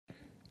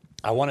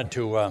I wanted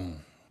to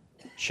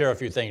share a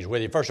few things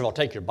with you. First of all,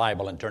 take your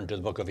Bible and turn to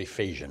the book of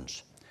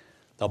Ephesians.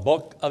 The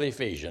book of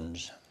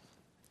Ephesians,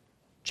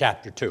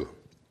 chapter 2.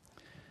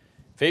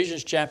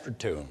 Ephesians chapter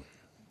 2.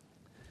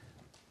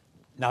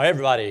 Now,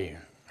 everybody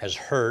has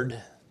heard,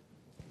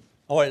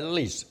 or at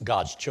least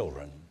God's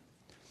children,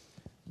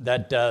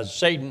 that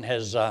Satan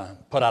has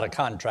put out a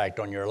contract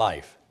on your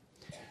life.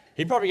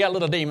 He probably got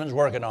little demons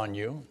working on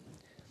you.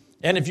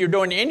 And if you're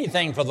doing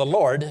anything for the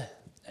Lord,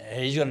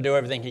 he's going to do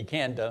everything he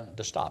can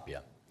to stop you.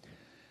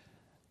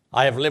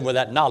 I have lived with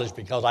that knowledge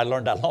because I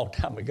learned that a long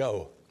time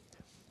ago.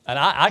 And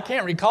I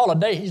can't recall a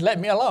day he's let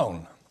me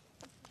alone.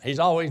 He's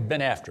always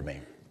been after me.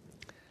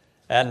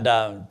 And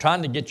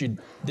trying to get you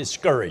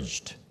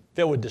discouraged,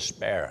 filled with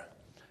despair,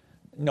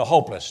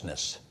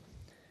 hopelessness.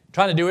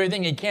 Trying to do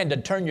everything he can to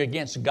turn you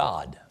against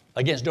God,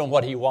 against doing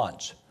what he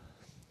wants.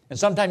 And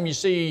sometimes you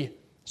see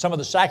some of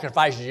the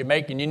sacrifices you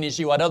make, and you need to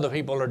see what other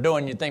people are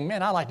doing. You think,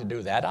 man, I like to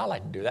do that. I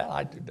like to do that. I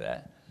like to do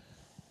that.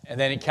 And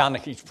then he kind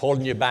of keeps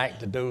pulling you back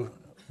to do,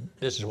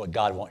 this is what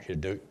God wants you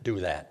to do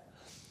that.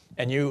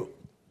 And you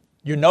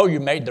know you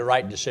made the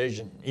right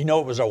decision. You know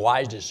it was a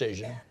wise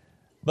decision.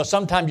 But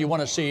sometimes you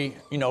want to see,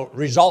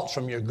 results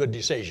from your good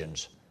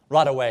decisions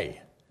right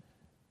away.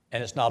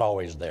 And it's not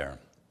always there.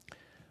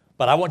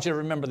 But I want you to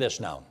remember this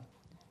now.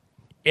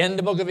 In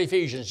the book of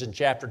Ephesians in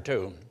chapter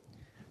 2,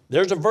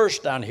 there's a verse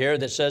down here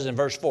that says in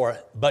verse 4,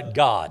 but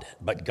God.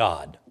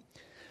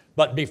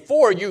 But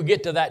before you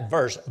get to that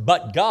verse,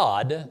 but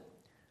God,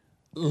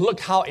 look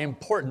how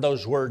important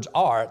those words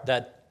are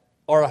that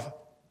are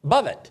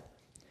above it.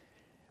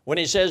 When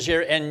he says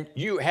here, and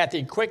you hath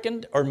he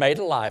quickened or made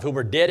alive, who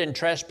were dead in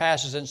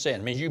trespasses and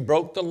sin. It means you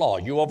broke the law.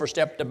 You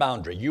overstepped the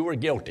boundary. You were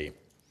guilty.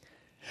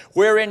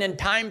 Wherein in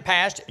time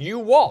past you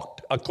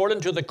walked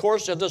according to the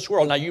course of this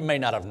world. Now you may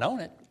not have known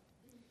it.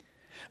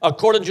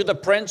 According to the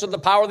prince of the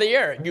power of the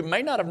air. You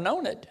may not have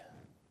known it.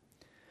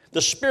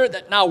 The spirit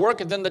that now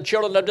worketh in the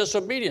children of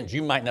disobedience.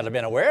 You might not have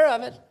been aware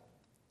of it.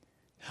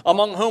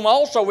 Among whom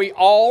also we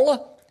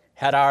all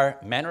had our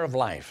manner of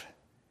life.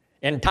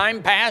 In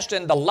time past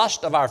in the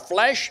lust of our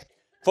flesh,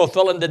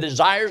 fulfilling the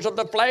desires of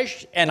the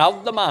flesh and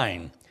of the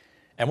mind.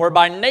 And were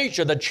by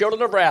nature the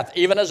children of wrath,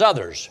 even as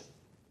others.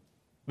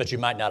 But you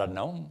might not have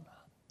known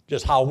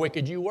just how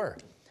wicked you were.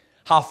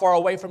 How far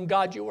away from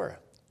God you were.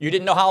 You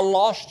didn't know how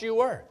lost you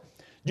were.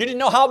 You didn't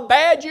know how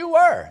bad you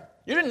were.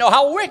 You didn't know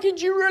how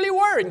wicked you really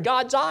were in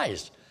God's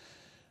eyes.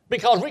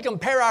 Because we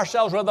compare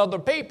ourselves with other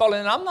people,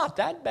 and I'm not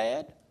that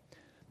bad.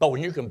 But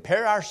when you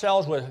compare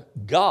ourselves with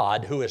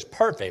God, who is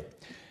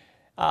perfect,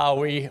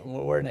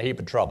 we're in a heap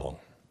of trouble.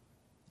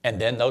 And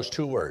then those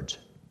two words,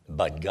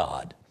 but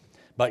God.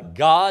 But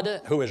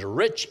God, who is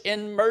rich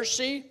in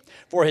mercy,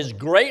 for his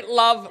great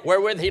love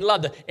wherewith he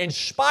loved us, in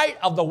spite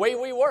of the way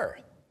we were,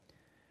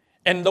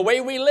 and the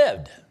way we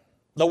lived,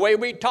 the way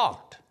we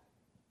talked,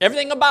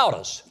 everything about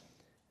us,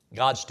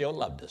 God still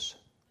loved us.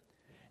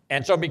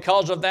 And so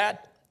because of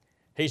that,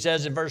 he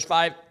says in verse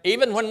 5,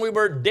 even when we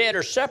were dead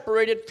or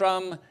separated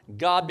from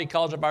God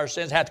because of our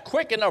sins, hath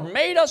quickened or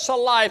made us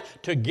alive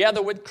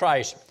together with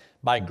Christ.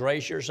 By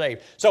grace you're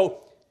saved.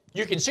 So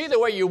you can see the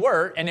way you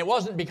were, and it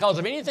wasn't because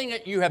of anything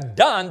that you have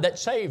done that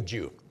saved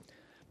you,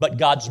 but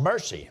God's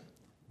mercy,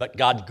 but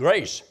God's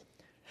grace.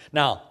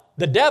 Now,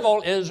 the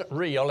devil is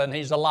real and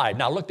he's alive.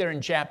 Now look there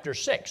in chapter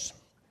 6.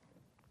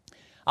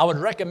 I would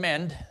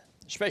recommend,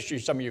 especially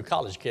some of you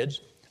college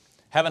kids,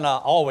 having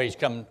always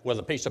come with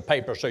a piece of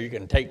paper so you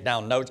can take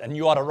down notes, and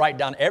you ought to write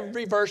down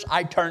every verse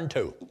I turn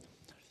to,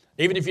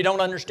 even if you don't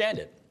understand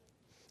it.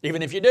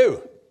 Even if you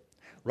do,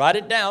 write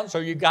it down so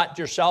you got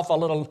yourself a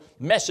little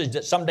message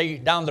that someday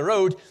down the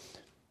road,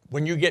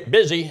 when you get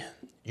busy,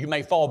 you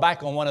may fall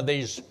back on one of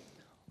these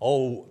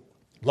old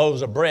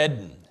loaves of bread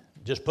and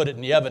just put it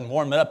in the oven,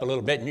 warm it up a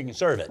little bit, and you can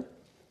serve it.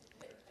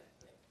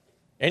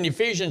 In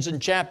Ephesians in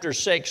chapter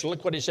 6,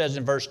 look what he says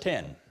in verse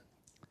 10.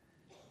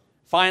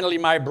 Finally,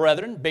 my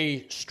brethren,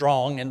 be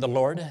strong in the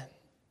Lord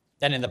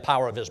and in the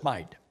power of his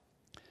might.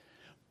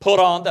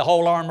 Put on the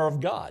whole armor of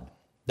God,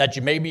 that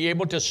you may be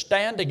able to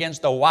stand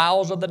against the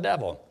wiles of the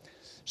devil.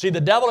 See, the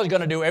devil is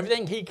going to do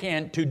everything he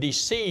can to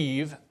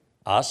deceive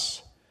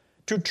us,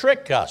 to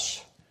trick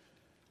us,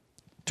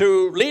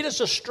 to lead us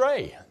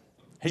astray.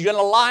 He's going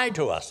to lie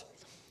to us.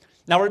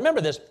 Now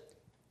remember this,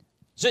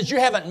 since you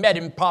haven't met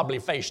him probably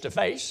face to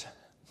face,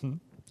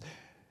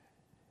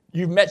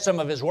 you've met some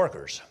of his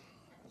workers.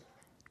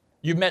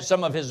 You've met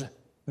some of his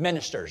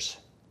ministers.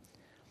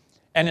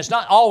 And it's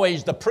not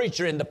always the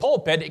preacher in the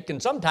pulpit. It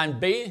can sometimes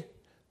be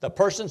the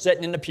person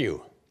sitting in the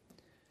pew.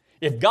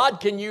 If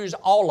God can use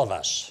all of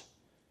us,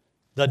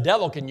 the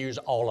devil can use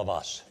all of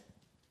us.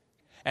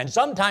 And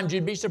sometimes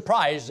you'd be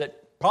surprised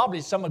that probably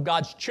some of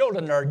God's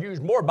children are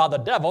used more by the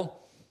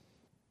devil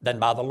than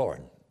by the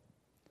Lord.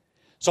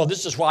 So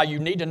this is why you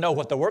need to know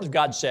what the Word of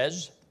God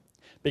says,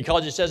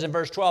 because it says in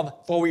verse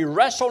 12, for we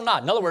wrestle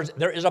not. In other words,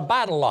 there is a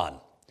battle on.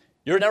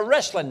 You're in a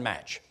wrestling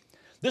match.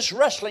 This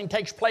wrestling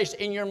takes place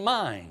in your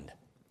mind.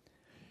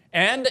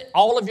 And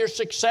all of your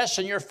success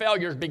and your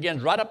failures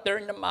begins right up there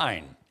in the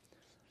mind.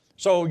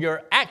 So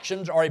your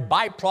actions are a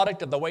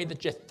byproduct of the way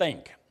that you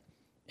think.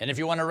 And if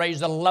you want to raise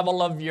the level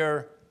of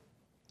your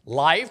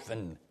life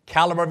and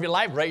caliber of your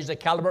life, raise the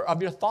caliber of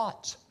your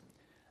thoughts.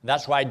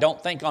 That's why don't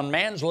think on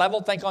man's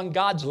level, think on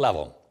God's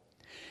level.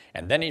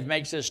 And then he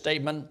makes this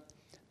statement,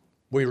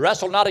 we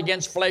wrestle not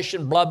against flesh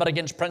and blood, but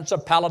against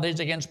principalities,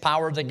 against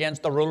powers,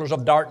 against the rulers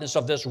of darkness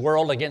of this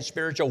world, against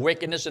spiritual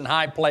wickedness in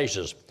high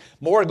places.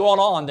 More going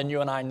on than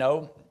you and I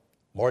know,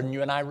 more than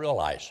you and I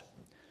realize.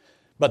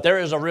 But there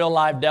is a real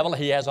live devil.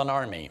 He has an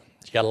army.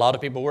 He's got a lot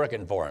of people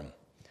working for him.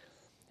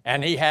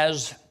 And he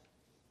has,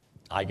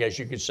 I guess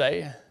you could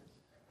say,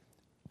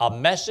 a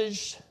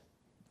message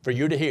for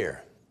you to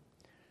hear.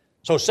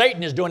 So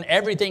Satan is doing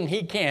everything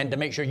he can to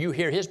make sure you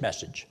hear his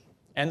message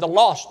and the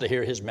lost to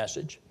hear his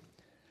message,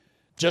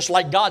 just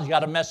like God's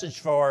got a message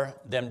for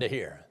them to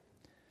hear.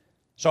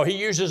 So he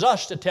uses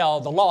us to tell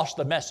the lost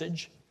the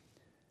message,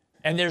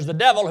 and there's the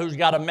devil who's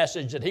got a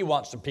message that he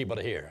wants the people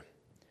to hear.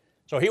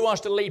 So he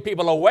wants to lead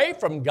people away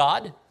from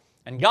God,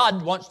 and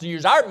God wants to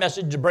use our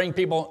message to bring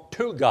people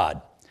to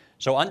God.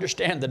 So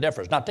understand the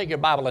difference. Now take your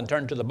Bible and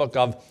turn to the book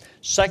of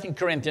 2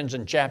 Corinthians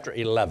in chapter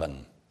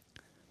 11.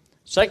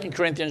 2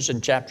 Corinthians in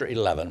chapter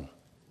 11.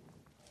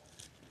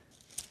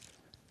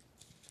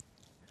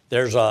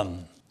 There's a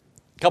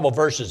couple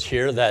verses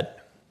here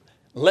that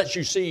lets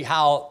you see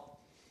how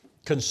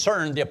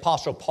concerned the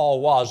Apostle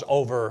Paul was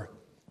over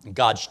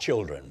God's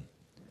children.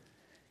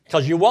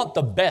 Because you want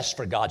the best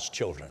for God's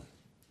children.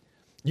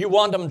 You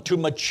want them to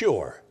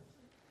mature.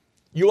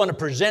 You want to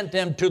present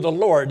them to the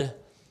Lord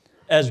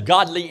as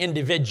godly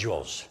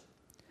individuals.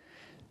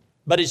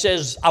 But he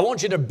says, I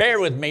want you to bear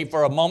with me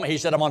for a moment. He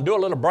said, I'm going to do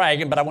a little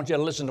bragging, but I want you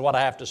to listen to what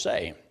I have to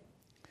say.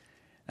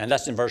 And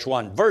that's in verse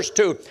 1. Verse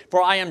 2,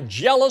 for I am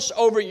jealous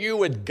over you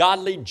with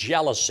godly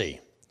jealousy.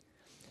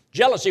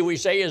 Jealousy, we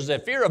say, is the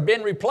fear of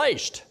being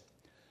replaced.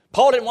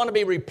 Paul didn't want to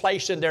be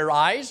replaced in their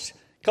eyes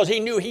because he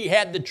knew he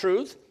had the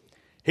truth.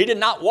 He did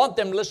not want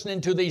them listening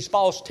to these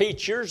false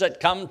teachers that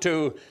come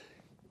to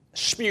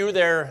spew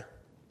their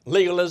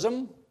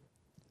legalism.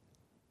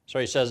 So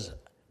he says,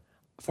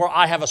 for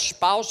I have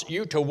espoused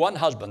you to one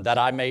husband, that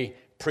I may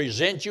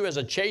present you as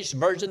a chaste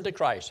virgin to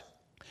Christ.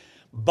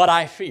 But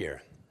I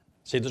fear.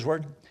 See this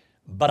word?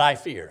 But I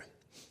fear.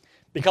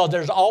 Because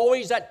there's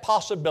always that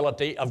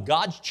possibility of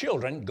God's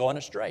children going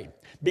astray,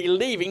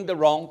 believing the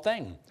wrong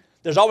thing.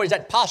 There's always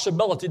that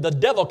possibility the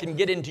devil can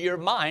get into your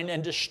mind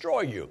and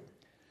destroy you.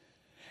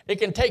 It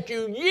can take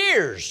you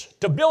years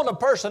to build a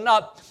person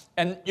up,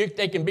 and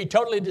they can be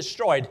totally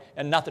destroyed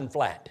and nothing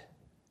flat.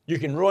 You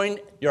can ruin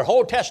your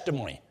whole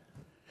testimony.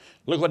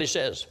 Look what he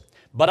says.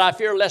 But I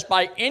fear lest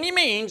by any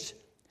means,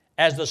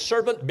 as the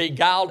serpent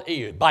beguiled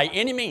Eve. By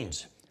any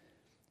means.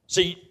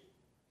 See,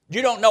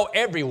 you don't know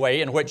every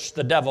way in which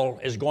the devil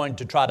is going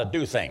to try to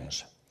do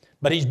things.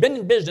 But he's been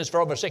in business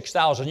for over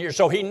 6,000 years,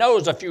 so he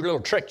knows a few little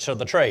tricks of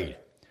the trade.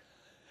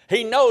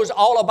 He knows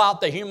all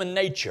about the human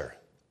nature,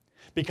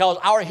 because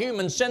our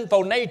human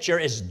sinful nature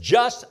is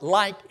just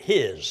like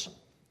his.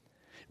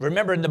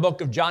 Remember in the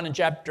book of John in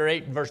chapter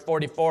 8, verse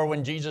 44,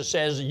 when Jesus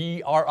says,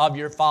 ye are of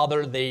your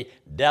father the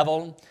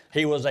devil.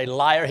 He was a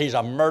liar. He's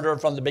a murderer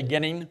from the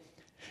beginning.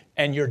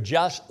 And you're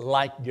just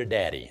like your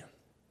daddy.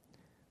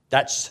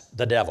 That's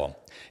the devil.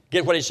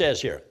 Get what he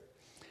says here.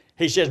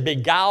 He says,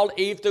 beguiled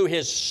Eve through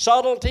his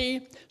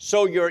subtlety.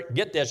 So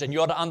get this, and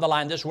you ought to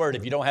underline this word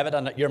if you don't have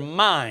it, your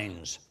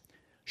minds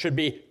should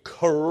be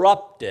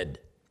corrupted.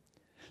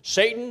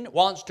 Satan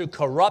wants to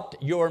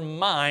corrupt your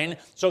mind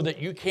so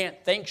that you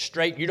can't think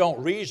straight, you don't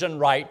reason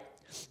right,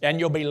 and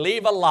you'll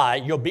believe a lie.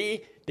 You'll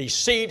be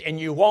deceived and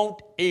you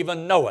won't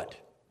even know it.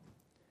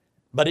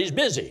 But he's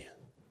busy.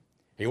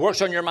 He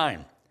works on your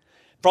mind.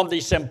 From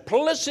the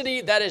simplicity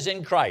that is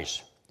in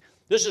Christ.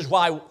 This is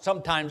why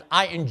sometimes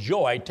I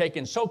enjoy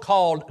taking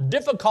so-called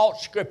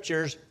difficult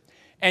scriptures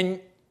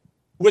and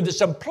with the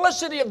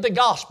simplicity of the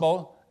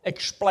gospel,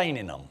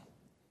 explaining them.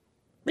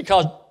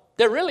 Because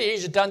they're really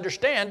easy to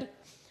understand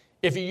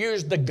if you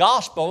use the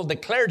gospel, the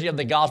clarity of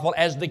the gospel,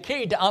 as the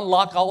key to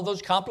unlock all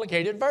those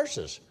complicated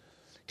verses.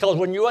 Because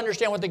when you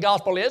understand what the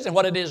gospel is and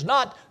what it is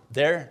not,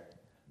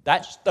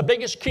 that's the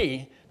biggest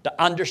key to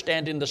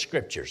understanding the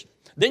scriptures.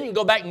 Then you can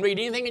go back and read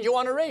anything that you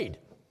want to read.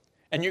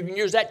 And you can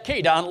use that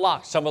key to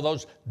unlock some of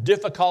those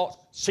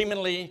difficult,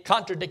 seemingly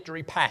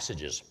contradictory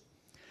passages.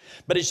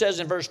 But he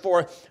says in verse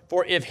 4,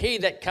 for if he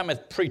that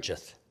cometh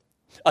preacheth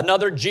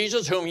another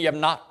Jesus whom ye have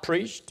not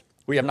preached,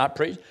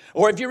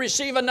 or if you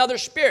receive another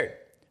spirit,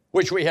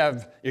 which you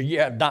have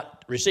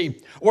not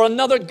received, or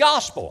another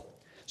gospel.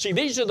 See,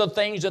 these are the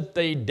things that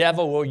the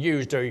devil will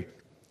use to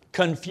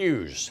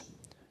confuse,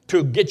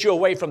 to get you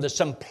away from the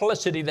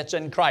simplicity that's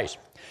in Christ.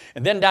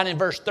 And then down in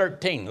verse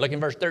 13, look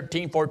in verse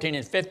 13, 14,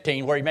 and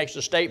 15, where he makes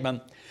the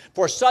statement,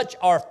 for such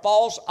are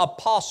false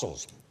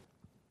apostles.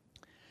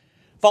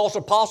 False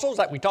apostles,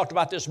 like we talked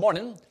about this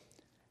morning,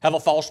 have a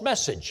false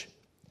message.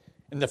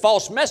 And the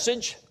false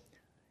message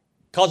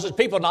causes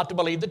people not to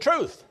believe the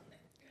truth.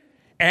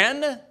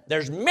 And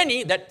there's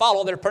many that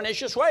follow their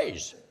pernicious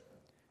ways.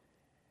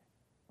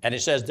 And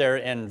it says there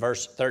in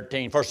verse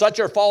 13, for such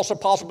are false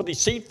apostles, but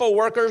deceitful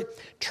workers,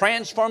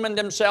 transforming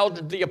themselves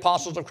into the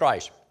apostles of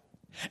Christ.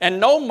 And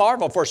no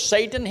marvel, for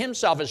Satan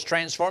himself is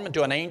transformed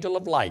into an angel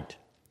of light.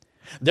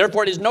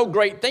 Therefore it is no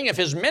great thing if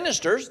his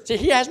ministers, see,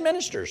 he has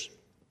ministers,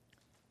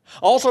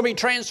 also be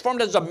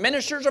transformed as the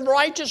ministers of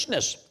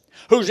righteousness,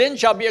 whose end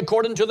shall be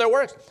according to their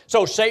works.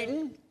 So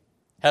Satan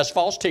has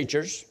false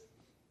teachers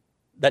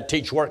that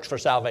teach works for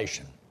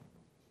salvation.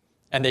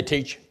 And they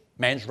teach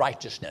man's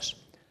righteousness.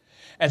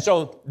 And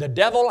so the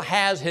devil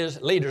has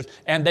his leaders,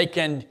 and they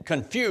can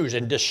confuse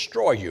and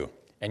destroy you.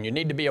 And you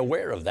need to be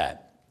aware of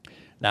that.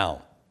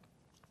 Now,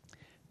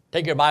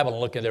 take your Bible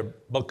and look at the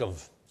book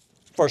of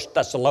 1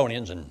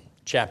 Thessalonians in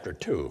chapter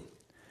 2.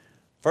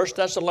 1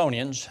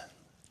 Thessalonians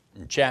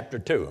in chapter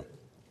 2.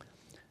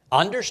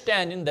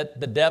 Understanding that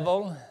the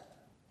devil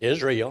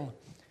is real,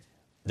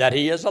 that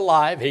he is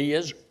alive, he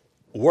is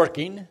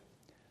working,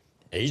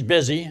 he's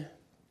busy.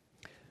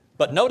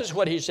 But notice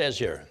what he says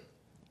here.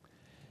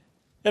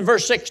 In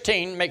verse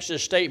 16 makes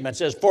this statement,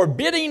 says,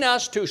 forbidding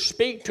us to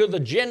speak to the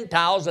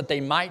Gentiles that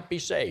they might be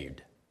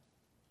saved,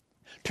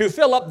 to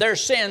fill up their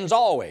sins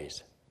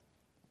always.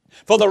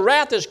 For the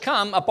wrath is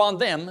come upon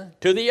them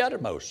to the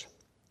uttermost.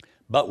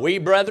 But we,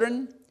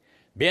 brethren,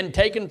 being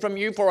taken from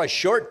you for a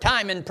short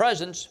time in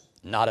presence,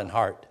 not in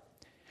heart,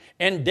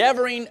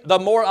 endeavoring the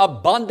more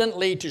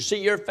abundantly to see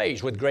your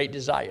face with great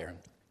desire.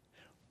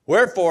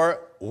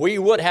 Wherefore we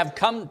would have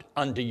come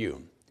unto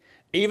you,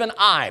 even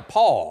I,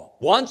 Paul,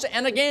 once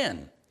and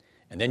again.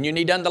 And then you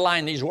need to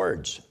underline these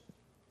words.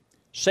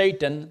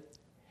 Satan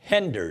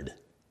hindered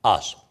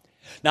us.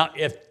 Now,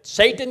 if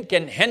Satan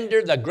can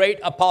hinder the great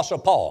Apostle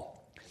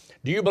Paul,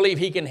 do you believe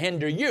he can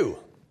hinder you?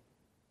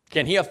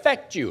 Can he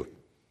affect you?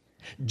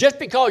 Just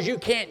because you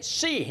can't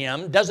see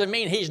him doesn't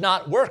mean he's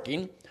not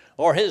working,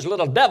 or his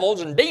little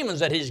devils and demons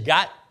that he's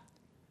got.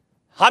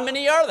 How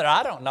many are there?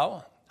 I don't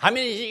know. How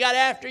many has he got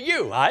after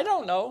you? I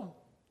don't know.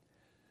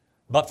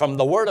 But from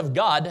the Word of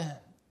God,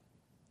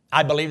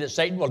 I believe that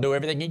Satan will do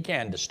everything he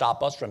can to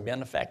stop us from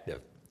being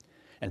effective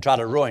and try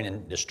to ruin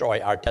and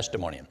destroy our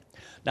testimony.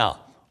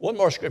 Now, one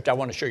more scripture I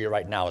want to show you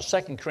right now is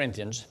 2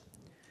 Corinthians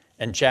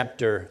in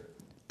chapter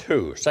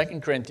 2. 2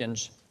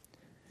 Corinthians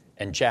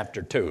in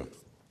chapter 2.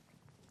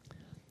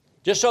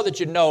 Just so that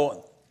you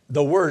know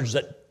the words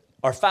that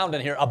are found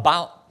in here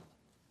about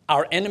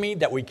our enemy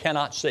that we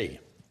cannot see.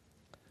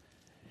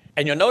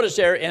 And you'll notice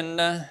there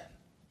in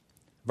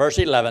verse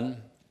 11,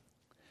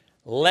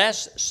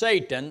 lest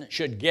Satan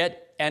should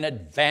get an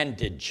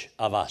advantage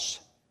of us,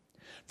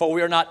 for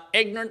we are not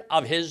ignorant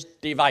of his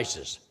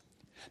devices.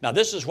 Now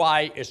this is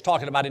why it's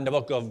talking about in the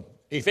book of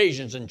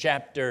Ephesians in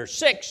chapter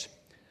 6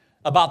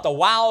 about the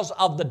wiles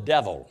of the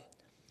devil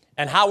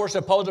and how we're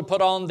supposed to put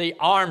on the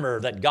armor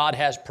that God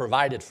has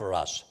provided for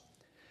us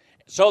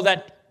so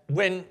that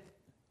when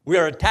we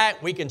are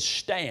attacked, we can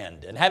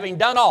stand. And having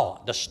done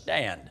all, to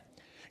stand.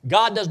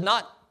 God does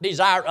not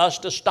desire us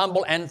to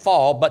stumble and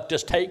fall, but to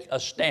take a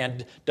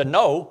stand, to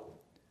know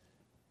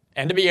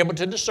and to be able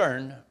to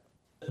discern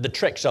the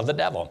tricks of the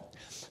devil.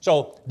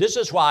 So this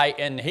is why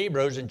in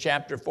Hebrews in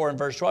chapter 4 and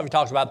verse 12, he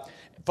talks about,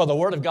 for the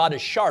word of God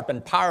is sharp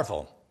and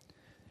powerful,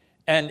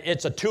 and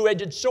it's a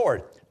two-edged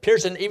sword,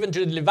 piercing even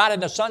to the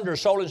dividing asunder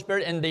soul and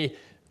spirit, and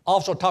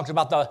also talks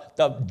about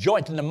the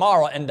joint and the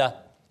marrow and the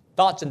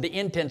thoughts and the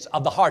intents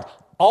of the heart.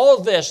 All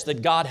of this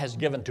that God has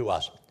given to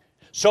us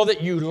so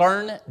that you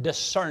learn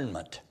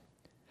discernment.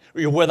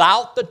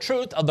 Without the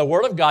truth of the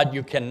Word of God,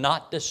 you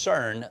cannot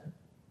discern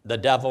the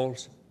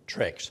devil's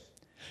tricks.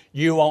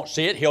 You won't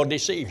see it, he'll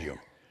deceive you.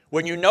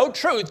 When you know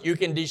truth, you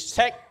can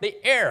detect the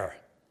error.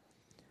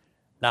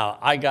 Now,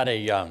 I got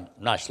a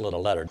nice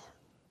little letter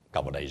a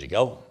couple days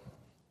ago.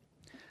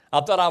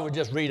 I thought I would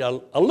just read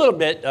a little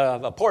bit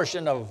of a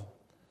portion of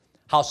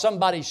how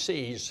somebody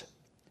sees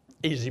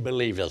easy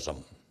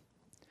believism.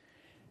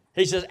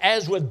 He says,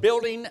 as with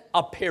building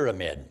a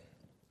pyramid,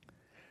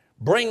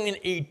 bringing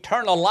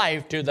eternal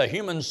life to the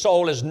human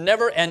soul is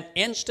never an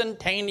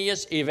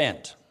instantaneous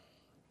event.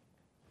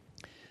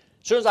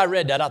 As soon as I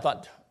read that, I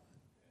thought,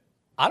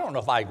 I don't know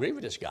if I agree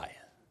with this guy.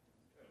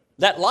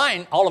 That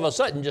line all of a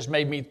sudden just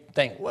made me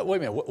think, wait a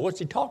minute, what's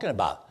he talking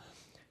about?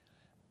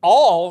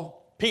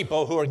 All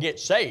people who get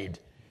saved,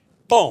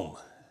 boom,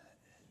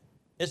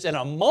 it's in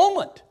a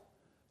moment.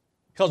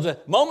 Because the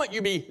moment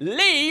you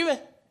believe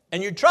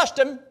and you trust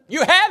him,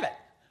 you have it.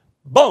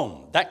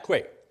 Boom, that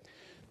quick.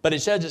 But he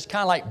says it's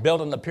kind of like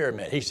building a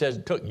pyramid. He says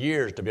it took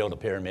years to build a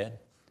pyramid.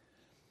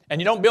 And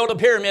you don't build a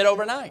pyramid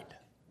overnight.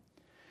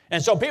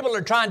 And so people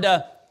are trying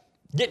to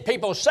get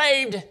people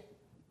saved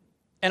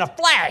in a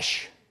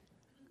flash.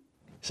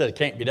 He said it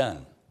can't be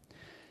done.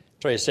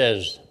 So he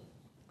says,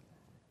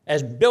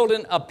 as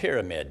building a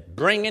pyramid,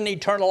 bringing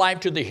eternal life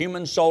to the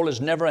human soul is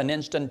never an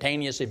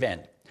instantaneous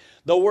event.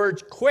 The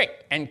words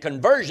quick and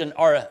conversion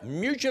are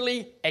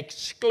mutually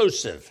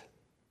exclusive.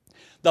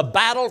 The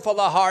battle for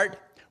the heart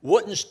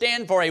wouldn't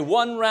stand for a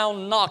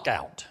one-round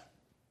knockout.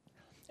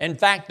 In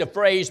fact, the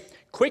phrase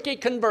quickie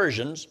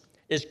conversions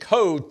is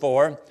code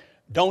for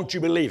don't you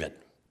believe it.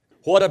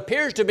 What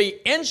appears to be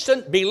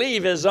instant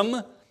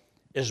believism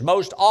is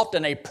most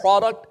often a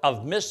product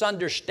of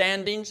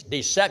misunderstandings,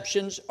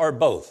 deceptions, or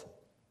both.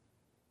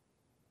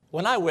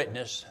 When I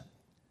witness,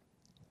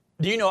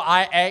 do you know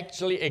I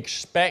actually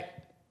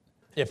expect,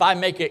 if I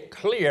make it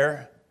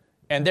clear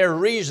and they're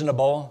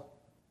reasonable,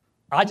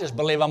 I just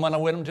believe I'm going to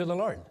win them to the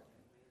Lord.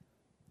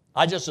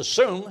 I just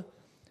assume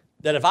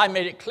that if I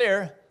made it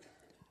clear,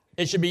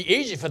 it should be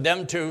easy for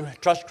them to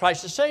trust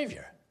Christ as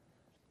Savior.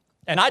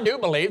 And I do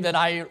believe that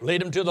I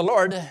lead them to the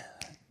Lord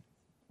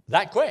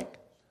that quick.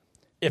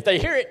 If they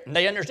hear it and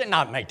they understand,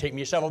 now it may take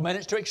me several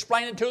minutes to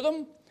explain it to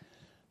them,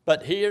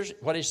 but here's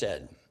what he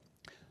said.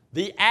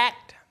 The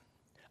act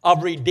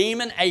of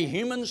redeeming a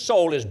human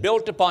soul is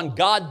built upon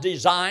God's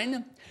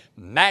design,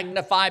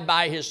 magnified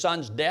by His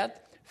Son's death,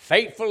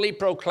 faithfully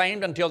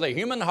proclaimed until the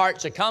human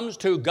heart succumbs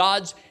to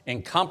God's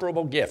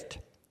incomparable gift.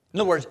 In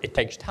other words, it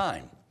takes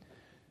time.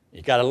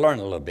 You've got to learn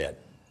a little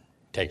bit.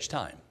 It takes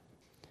time.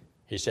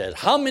 He says,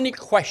 how many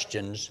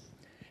questions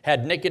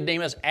had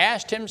Nicodemus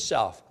asked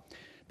himself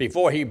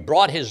before he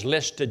brought his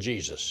list to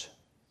Jesus?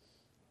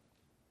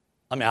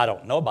 I mean, I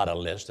don't know about a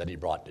list that he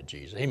brought to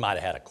Jesus. He might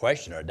have had a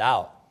question or a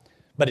doubt.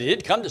 But he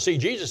did come to see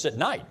Jesus at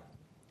night.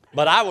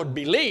 But I would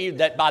believe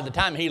that by the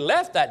time he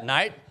left that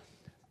night,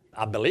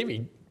 I believe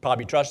he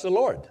probably trusted the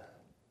Lord.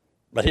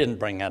 But he didn't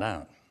bring that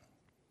out.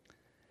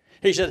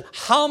 He said,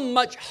 how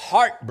much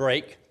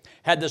heartbreak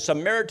had the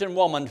Samaritan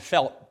woman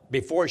felt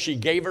before she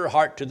gave her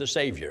heart to the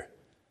Savior?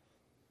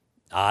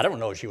 I don't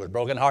know if she was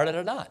brokenhearted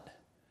or not.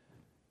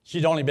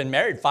 She'd only been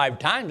married 5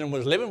 times and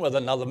was living with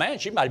another man.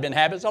 She might have been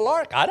happy as a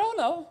lark. I don't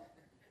know.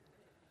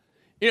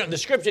 You know, the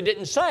Scripture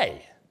didn't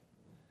say.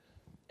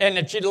 And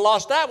if she'd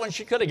lost that one,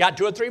 she could have got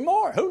 2 or 3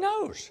 more. Who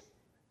knows?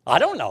 I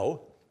don't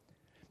know.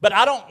 But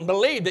I don't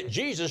believe that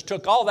Jesus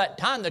took all that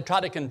time to try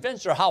to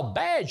convince her how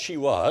bad she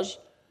was.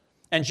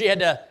 And she had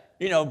to,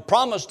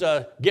 promise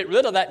to get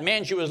rid of that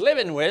man she was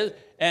living with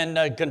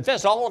and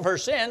confess all of her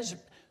sins.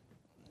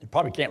 You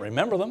probably can't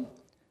remember them.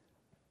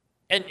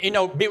 And,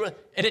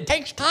 and it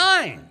takes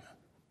time.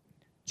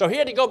 So he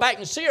had to go back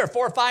and see her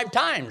 4 or 5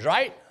 times,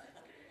 right?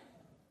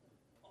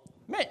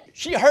 Man,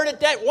 she heard it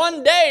that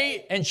one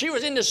day, and she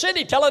was in the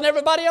city telling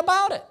everybody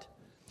about it.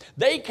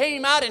 They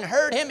came out and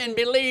heard him and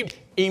believed.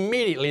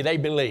 Immediately they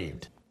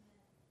believed.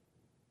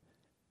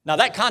 Now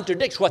that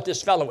contradicts what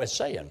this fellow is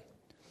saying.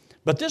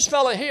 But this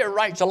fellow here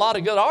writes a lot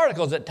of good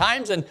articles at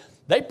times, and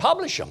they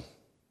publish them.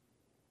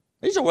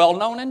 He's a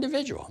well-known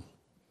individual. I'm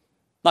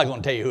not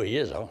going to tell you who he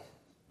is, though.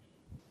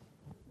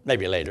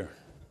 Maybe later.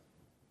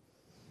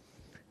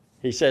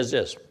 He says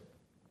this.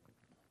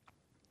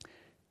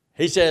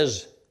 He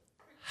says,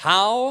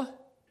 how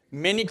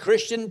many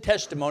Christian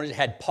testimonies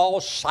had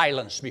Paul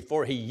silenced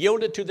before he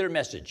yielded to their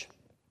message?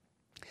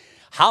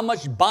 How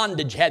much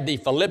bondage had the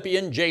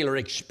Philippian jailer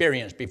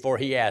experienced before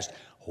he asked,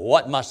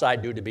 what must I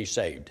do to be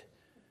saved?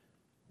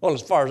 Well,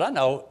 as far as I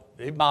know,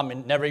 his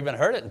mom never even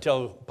heard it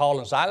until Paul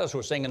and Silas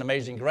were singing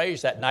Amazing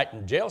Grace that night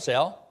in the jail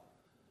cell.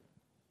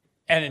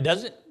 And it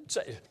doesn't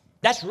say,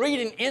 that's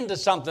reading into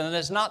something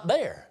that's not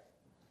there.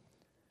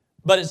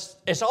 But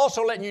it's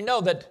also letting you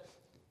know that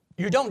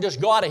you don't just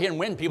go out of here and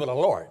win people to the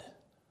Lord.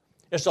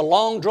 It's a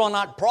long,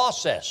 drawn-out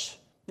process.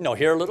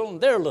 Here a little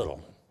and there a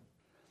little.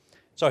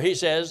 So he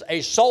says,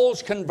 a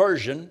soul's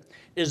conversion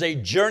is a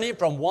journey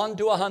from 1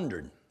 to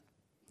 100.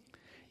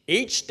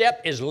 Each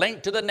step is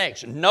linked to the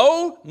next.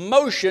 No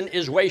motion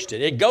is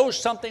wasted. It goes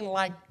something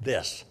like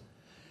this.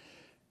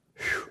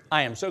 Whew,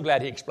 I am so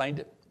glad he explained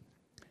it.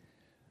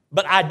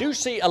 But I do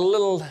see a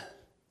little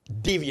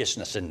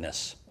deviousness in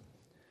this.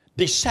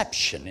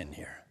 Deception in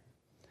here.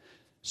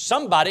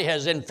 Somebody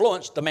has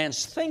influenced the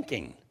man's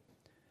thinking.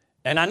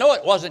 And I know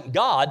it wasn't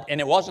God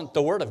and it wasn't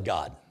the Word of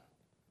God.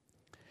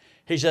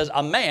 He says,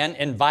 a man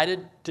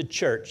invited to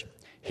church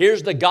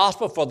hears the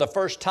gospel for the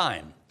first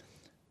time.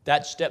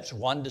 That's steps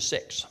 1 to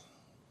 6.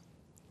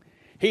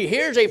 He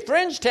hears a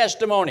friend's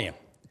testimony.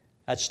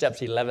 That's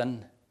steps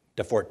 11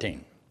 to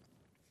 14.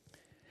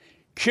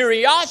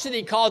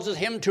 Curiosity causes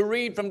him to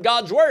read from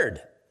God's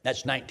Word.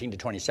 That's 19 to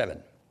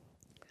 27.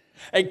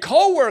 A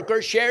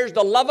co-worker shares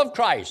the love of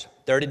Christ.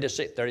 30 to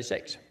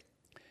 36.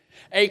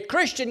 A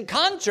Christian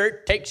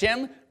concert takes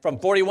him from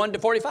 41 to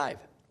 45.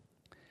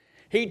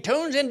 He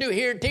tunes in to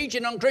hear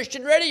teaching on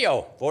Christian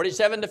radio.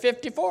 47 to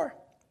 54.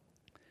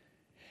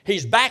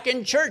 He's back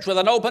in church with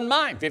an open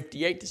mind.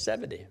 58 to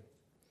 70.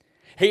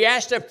 He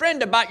asked a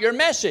friend about your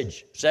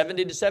message.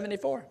 70 to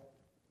 74.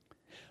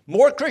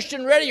 More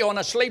Christian radio on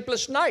a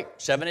sleepless night.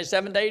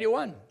 77 to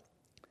 81.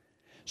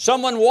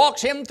 Someone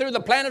walks him through the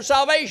plan of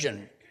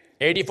salvation.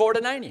 84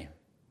 to 90.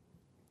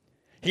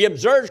 He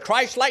observes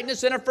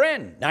Christ-likeness in a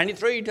friend.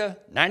 93 to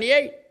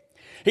 98.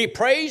 He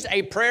prays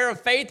a prayer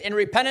of faith and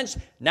repentance.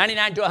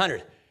 99 to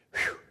 100.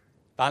 Whew,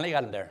 finally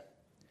got him there.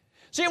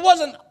 See, it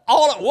wasn't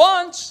all at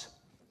once.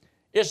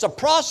 It's a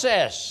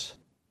process.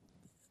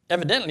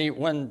 Evidently,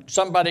 when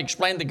somebody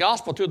explained the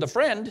gospel to the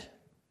friend,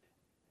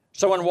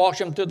 someone walks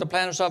him through the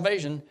plan of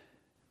salvation,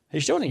 he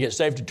still didn't get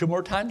saved 2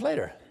 more times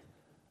later.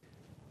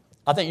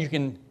 I think you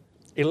can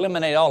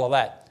eliminate all of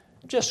that.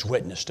 Just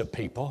witness to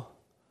people.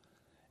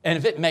 And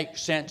if it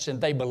makes sense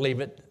and they believe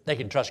it, they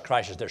can trust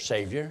Christ as their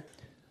Savior.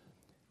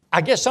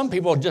 I guess some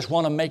people just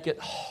want to make it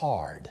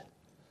hard.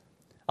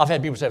 I've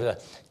had people say,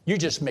 you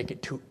just make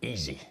it too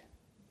easy.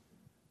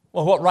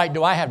 Well, what right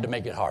do I have to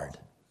make it hard?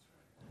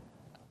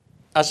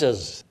 I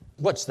says,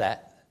 what's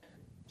that?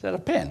 Is that a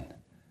pen?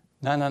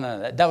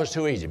 No, that was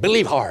too easy.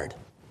 Believe hard.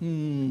 How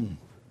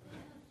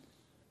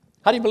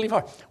do you believe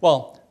hard?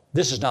 Well,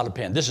 this is not a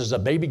pen. This is a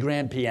baby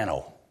grand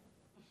piano.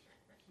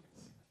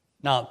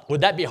 Now,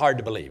 would that be hard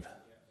to believe?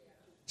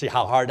 See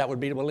how hard that would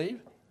be to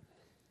believe?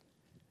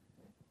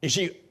 You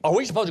see, are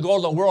we supposed to go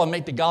to the world and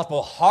make the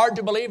gospel hard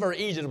to believe or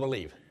easy to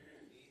believe?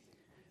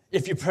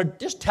 If you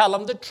just tell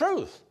them the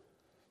truth.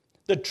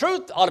 The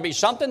truth ought to be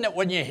something that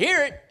when you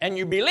hear it and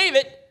you believe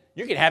it,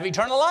 you can have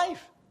eternal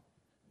life.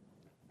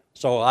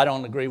 So I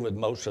don't agree with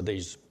most of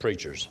these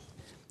preachers.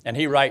 And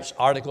he writes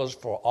articles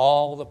for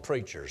all the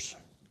preachers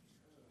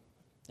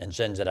and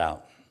sends it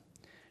out.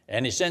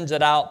 And he sends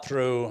it out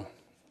through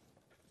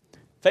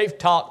Faith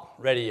Talk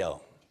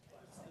Radio,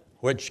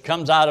 which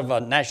comes out of a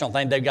national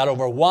thing. They've got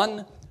over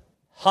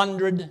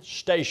 100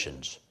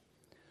 stations.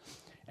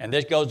 And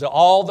this goes to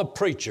all the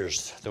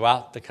preachers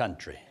throughout the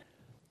country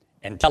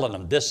and telling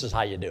them this is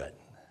how you do it.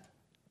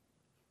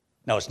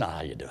 No, it's not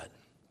how you do it.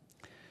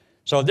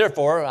 So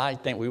therefore, I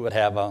think we would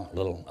have a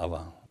little of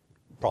a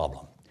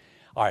problem.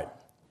 All right,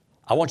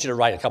 I want you to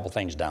write a couple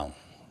things down.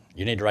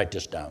 You need to write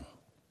this down.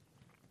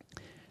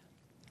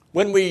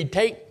 When we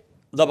take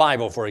the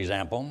Bible, for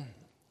example,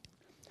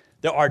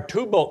 there are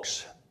two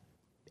books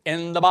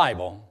in the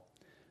Bible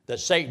that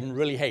Satan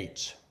really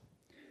hates.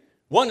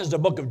 One is the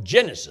book of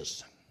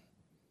Genesis.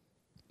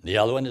 The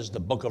other one is the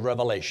book of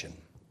Revelation.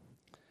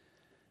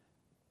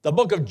 The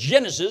book of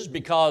Genesis,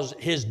 because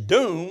his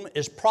doom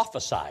is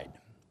prophesied.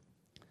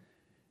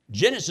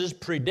 Genesis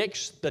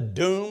predicts the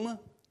doom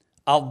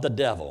of the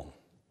devil.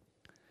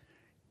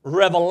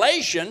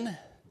 Revelation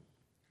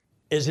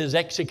is his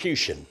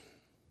execution.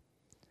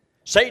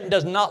 Satan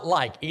does not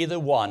like either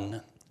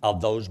one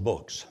of those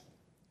books.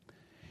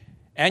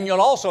 And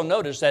you'll also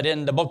notice that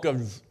in the book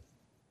of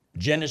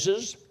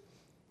Genesis,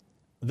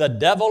 the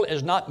devil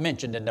is not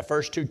mentioned in the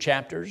first two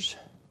chapters.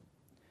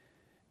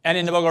 And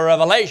in the book of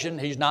Revelation,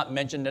 he's not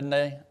mentioned in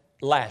the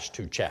last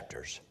two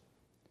chapters.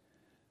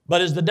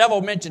 But is the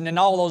devil mentioned in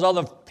all those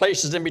other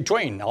places in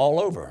between, all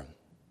over?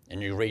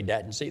 And you read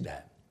that and see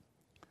that.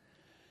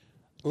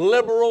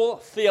 Liberal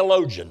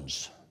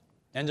theologians,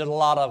 and there's a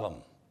lot of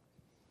them,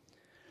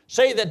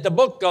 say that the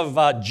book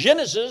of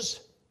Genesis,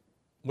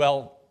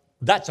 well,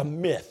 that's a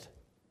myth.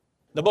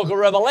 The book of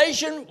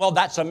Revelation, well,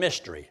 that's a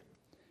mystery.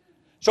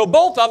 So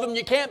both of them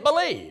you can't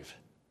believe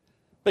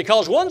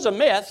because one's a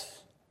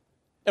myth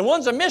and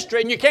one's a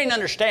mystery and you can't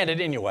understand it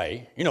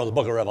anyway. You know the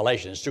book of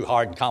Revelation is too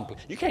hard and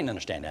complex. You can't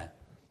understand that.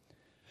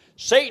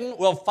 Satan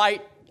will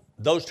fight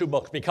those two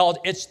books because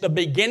it's the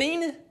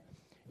beginning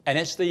and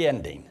it's the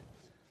ending.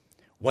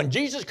 When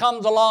Jesus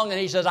comes along and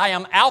he says, I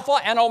am Alpha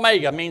and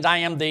Omega, means I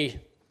am the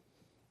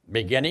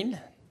beginning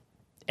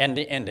and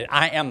the ending.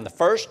 I am the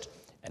first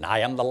and I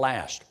am the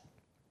last.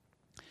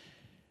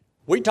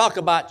 We talk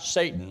about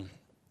Satan.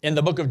 In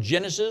the book of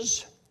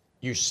Genesis,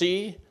 you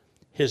see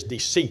his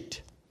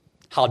deceit,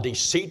 how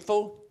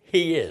deceitful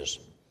he is.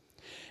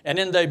 And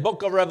in the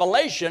book of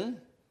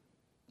Revelation,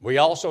 we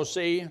also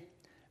see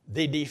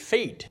the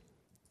defeat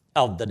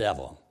of the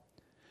devil.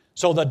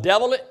 So the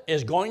devil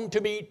is going to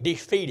be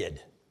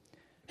defeated.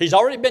 He's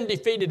already been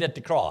defeated at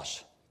the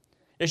cross.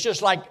 It's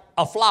just like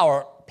a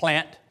flower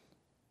plant,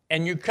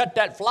 and you cut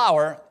that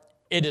flower,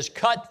 it is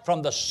cut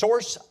from the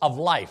source of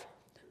life.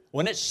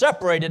 When it's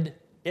separated,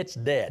 it's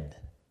dead.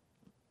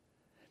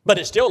 But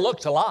it still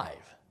looks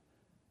alive,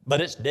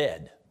 but it's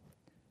dead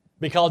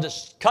because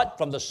it's cut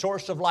from the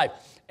source of life.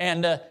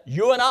 And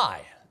you and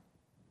I,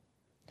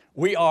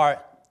 we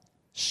are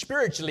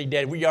spiritually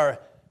dead. We are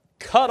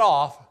cut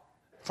off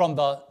from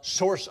the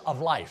source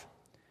of life.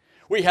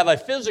 We have a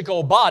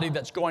physical body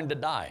that's going to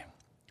die.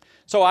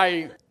 So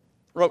I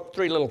wrote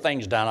 3 little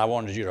things down I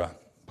wanted you to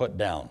put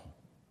down.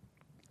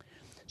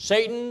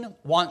 Satan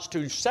wants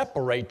to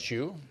separate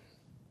you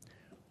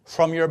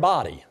from your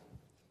body.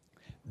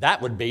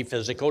 That would be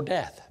physical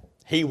death.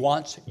 He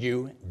wants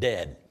you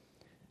dead.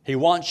 He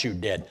wants you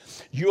dead.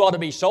 You ought to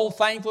be so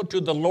thankful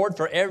to the Lord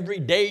for every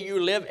day you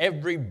live,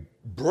 every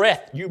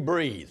breath you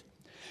breathe,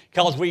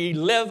 because we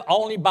live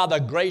only by the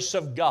grace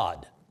of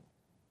God.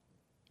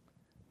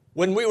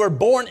 When we were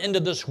born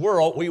into this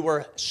world, we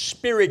were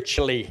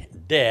spiritually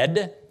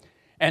dead,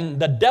 and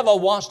the devil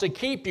wants to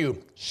keep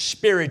you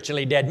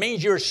spiritually dead. It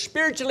means you're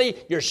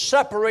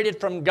separated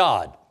from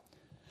God.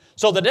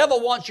 So the devil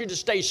wants you to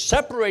stay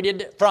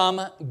separated from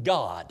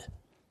God.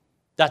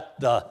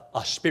 That's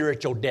a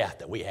spiritual death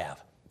that we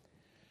have.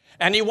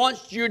 And he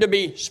wants you to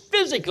be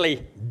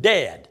physically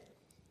dead.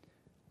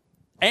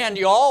 And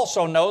you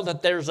also know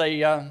that there's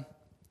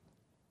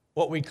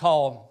what we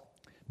call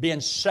being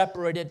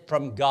separated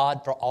from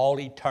God for all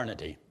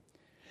eternity.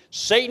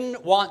 Satan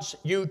wants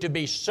you to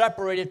be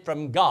separated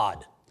from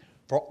God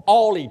for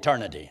all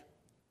eternity.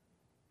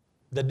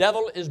 The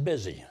devil is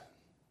busy.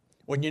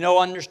 when you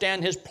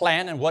understand his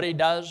plan and what he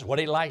does, what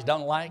he likes,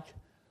 don't like,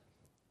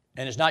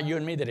 and it's not you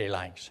and me that he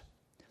likes.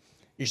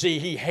 You see,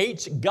 he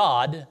hates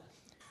God,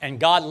 and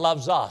God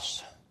loves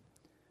us.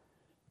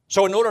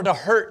 So in order to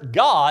hurt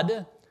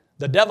God,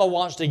 the devil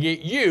wants to get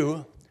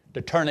you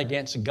to turn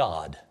against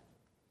God.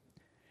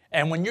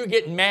 And when you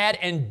get mad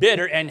and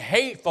bitter and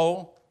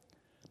hateful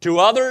to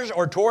others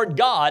or toward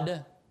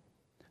God,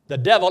 the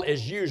devil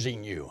is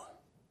using you.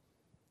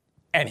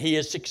 And he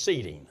is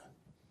succeeding.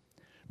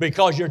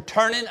 Because you're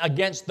turning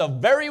against the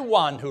very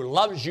one who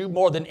loves you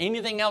more than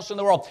anything else in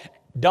the world.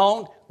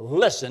 Don't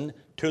listen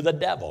to the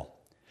devil.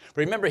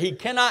 Remember, he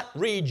cannot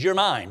read your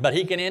mind, but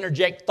he can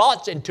interject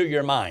thoughts into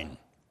your mind.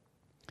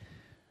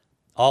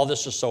 All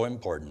this is so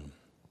important.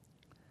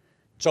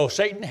 So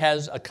Satan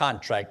has a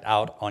contract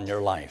out on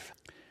your life.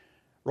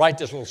 Write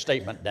this little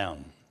statement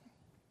down.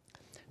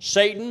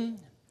 Satan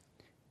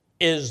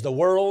is the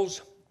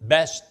world's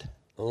best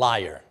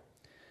liar.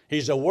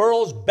 He's the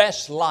world's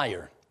best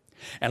liar.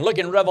 And look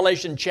in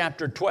Revelation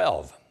chapter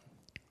 12.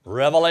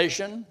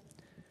 Revelation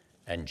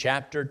and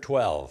chapter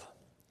 12.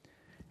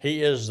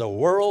 He is the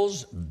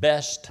world's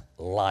best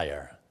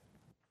liar.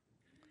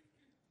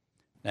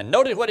 Now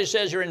notice what he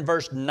says here in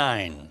verse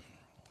 9.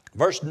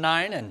 Verse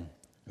 9 and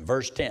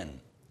verse 10.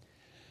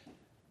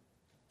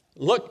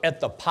 Look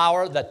at the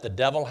power that the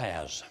devil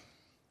has.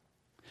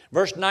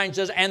 Verse 9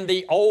 says, and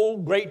the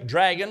old great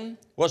dragon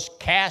was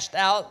cast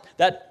out,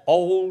 that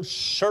old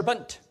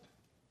serpent.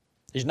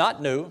 He's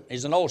not new,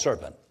 he's an old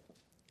serpent.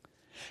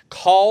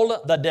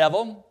 Called the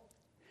devil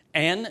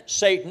and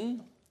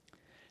Satan.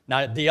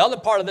 Now, the other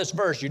part of this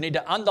verse, you need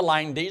to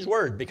underline these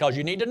words because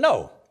you need to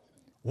know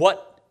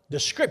what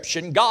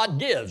description God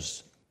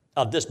gives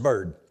of this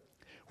bird,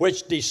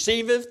 which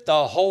deceiveth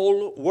the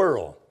whole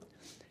world.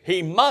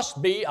 He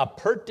must be a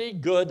pretty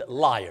good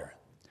liar.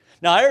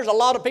 Now, there's a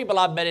lot of people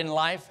I've met in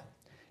life,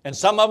 and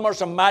some of them are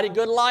some mighty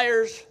good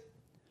liars,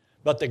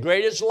 but the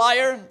greatest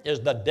liar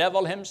is the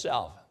devil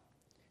himself.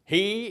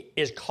 He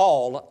is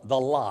called the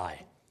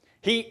lie.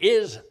 He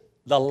is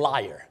the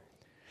liar,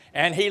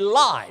 and he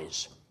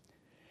lies.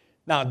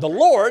 Now, the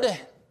Lord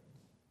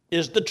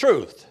is the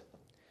truth.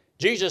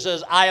 Jesus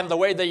says, I am the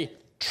way, the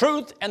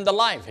truth, and the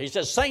life. He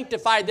says,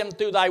 sanctify them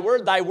through thy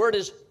word. Thy word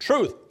is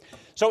truth.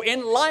 So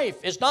in life,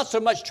 it's not so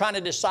much trying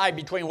to decide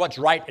between what's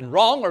right and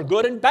wrong or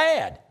good and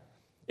bad.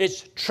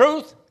 It's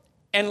truth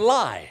and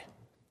lie.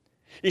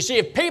 You see,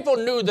 if people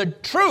knew the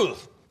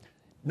truth,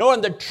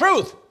 knowing the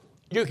truth,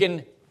 you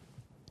can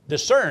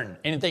discern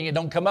anything that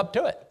don't come up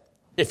to it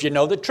if you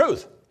know the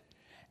truth.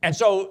 And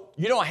so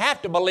you don't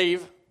have to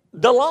believe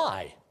the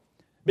lie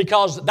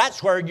because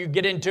that's where you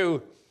get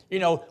into,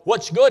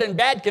 what's good and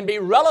bad can be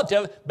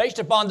relative based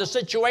upon the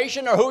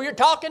situation or who you're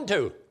talking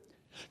to.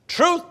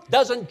 Truth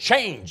doesn't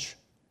change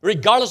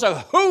regardless of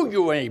who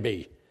you may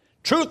be.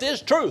 Truth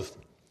is truth.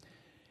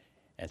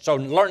 And so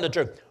learn the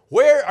truth.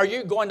 Where are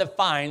you going to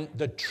find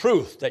the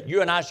truth that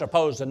you and I are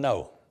supposed to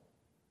know?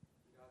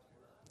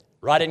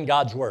 Right in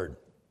God's Word.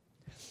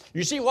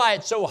 You see why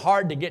it's so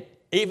hard to get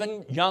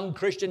even young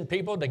Christian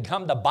people to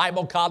come to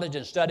Bible college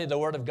and study the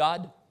Word of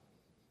God?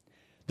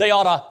 They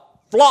ought to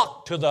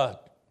flock to the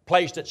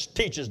place that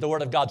teaches the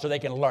Word of God so they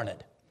can learn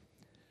it.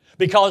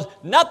 Because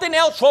nothing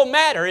else will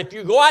matter if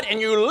you go out and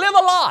you live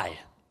a lie.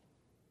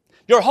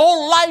 Your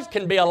whole life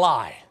can be a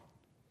lie.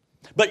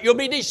 But you'll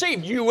be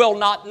deceived. You will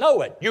not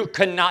know it. You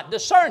cannot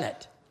discern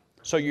it.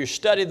 So you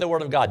study the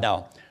Word of God.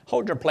 Now,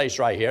 hold your place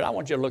right here. I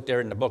want you to look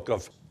there in the book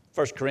of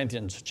 1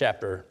 Corinthians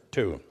chapter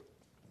 2.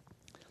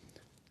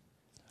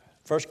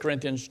 1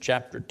 Corinthians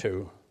chapter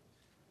 2.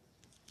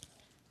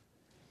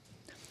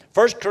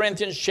 1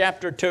 Corinthians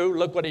chapter 2,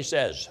 look what he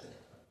says.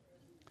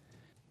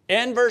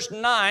 In verse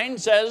 9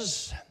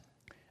 says,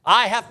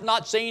 eye hath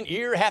not seen,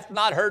 ear hath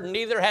not heard,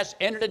 neither hath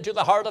entered into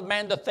the heart of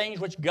man the things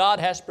which God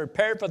hath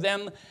prepared for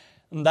them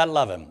that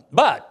love him.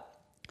 But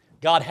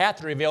God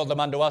hath revealed them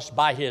unto us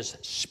by his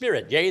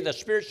Spirit. Yea, the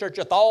Spirit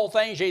searcheth all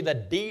things, yea, the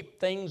deep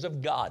things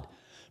of God.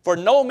 For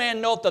no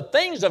man knoweth the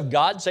things of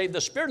God, save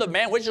the Spirit of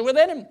man which is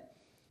within him.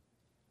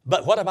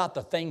 But what about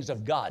the things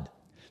of God?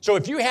 So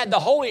if you had the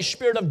Holy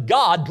Spirit of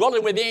God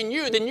dwelling within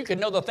you, then you could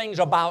know the things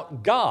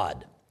about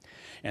God.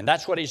 And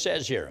that's what he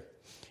says here.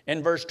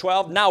 In verse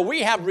 12, now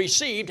we have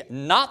received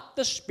not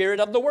the spirit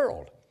of the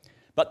world,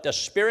 but the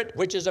Spirit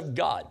which is of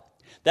God,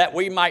 that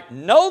we might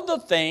know the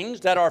things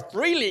that are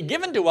freely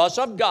given to us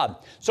of God.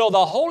 So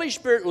the Holy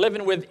Spirit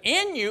living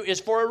within you is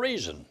for a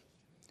reason.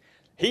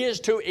 He is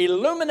to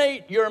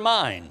illuminate your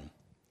mind.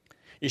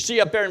 You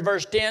see up there in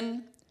verse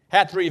 10,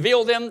 hath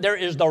revealed them. There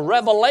is the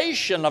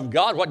revelation of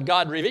God, what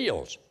God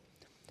reveals.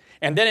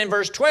 And then in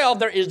verse 12,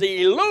 there is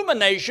the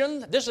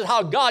illumination. This is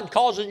how God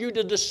causes you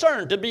to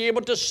discern, to be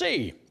able to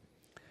see.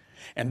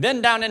 And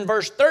then down in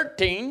verse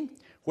 13,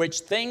 which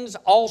things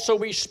also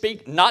we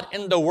speak, not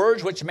in the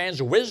words which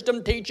man's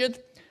wisdom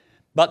teacheth,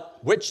 but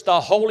which the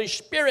Holy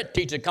Spirit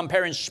teacheth,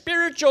 comparing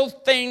spiritual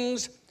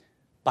things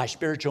by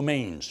spiritual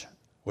means,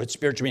 with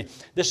spiritual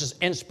means. This is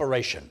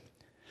inspiration.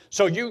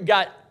 So you've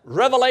got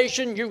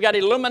revelation, you've got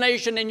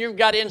illumination, and you've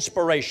got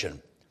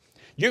inspiration.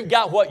 You've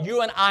got what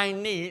you and I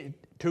need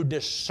to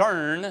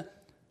discern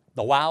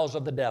the wiles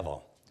of the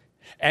devil.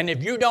 And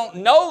if you don't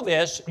know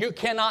this, you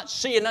cannot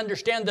see and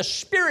understand the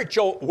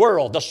spiritual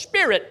world, the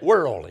spirit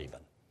world even.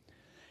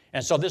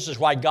 And so this is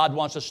why God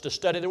wants us to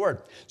study the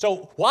Word.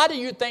 So why do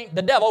you think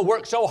the devil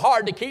works so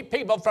hard to keep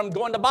people from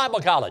going to Bible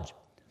college?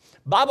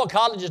 Bible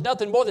college is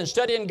nothing more than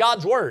studying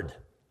God's Word.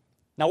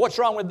 Now what's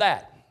wrong with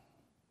that?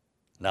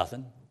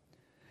 Nothing.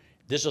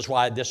 This is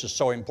why this is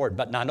so important.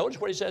 But now notice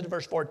what he says in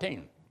verse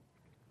 14.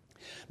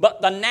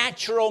 But the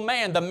natural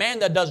man, the man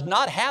that does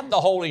not have the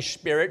Holy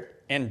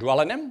Spirit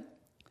indwelling him,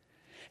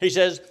 he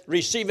says,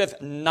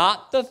 receiveth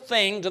not the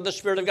things of the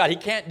Spirit of God. He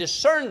can't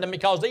discern them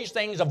because these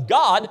things of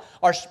God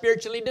are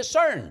spiritually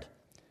discerned.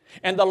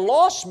 And the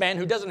lost man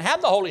who doesn't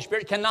have the Holy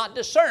Spirit cannot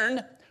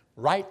discern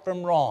right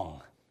from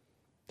wrong.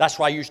 That's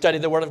why you study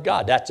the Word of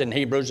God. That's in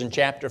Hebrews in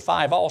chapter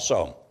 5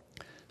 also.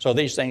 So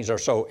these things are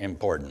so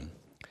important.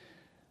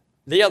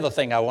 The other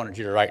thing I wanted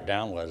you to write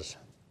down was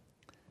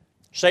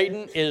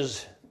Satan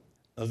is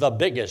the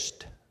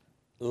biggest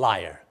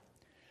liar.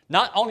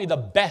 Not only the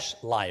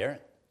best liar,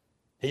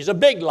 he's a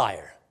big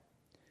liar.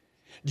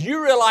 Do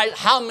you realize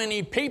how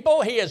many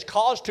people he has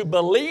caused to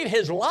believe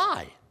his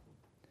lie?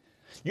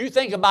 You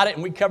think about it,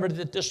 and we covered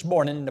it this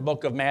morning in the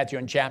book of Matthew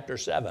in chapter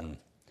 7.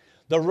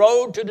 The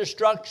road to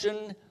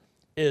destruction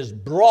is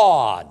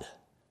broad,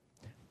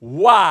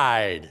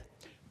 wide,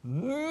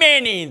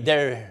 many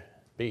there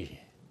be.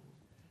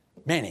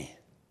 Many.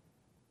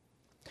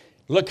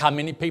 Look how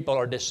many people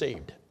are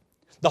deceived.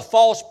 The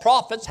false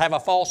prophets have a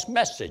false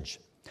message.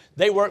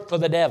 They work for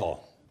the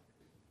devil.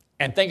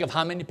 And think of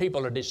how many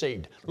people are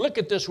deceived. Look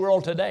at this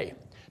world today.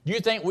 Do you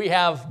think we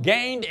have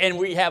gained and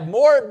we have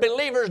more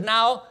believers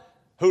now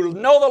who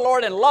know the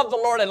Lord and love the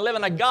Lord and live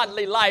in a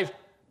godly life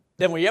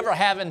than we ever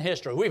have in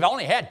history? We've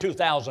only had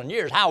 2,000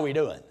 years. How are we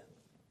doing?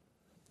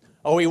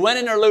 Are we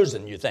winning or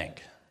losing, you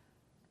think?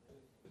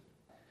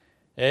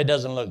 It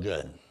doesn't look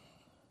good.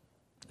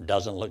 It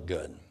doesn't look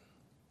good.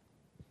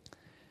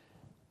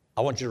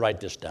 I want you to write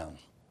this down.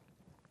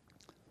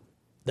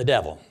 The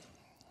devil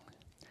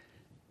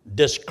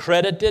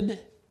discredited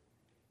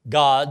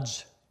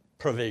God's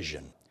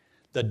provision.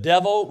 The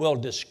devil will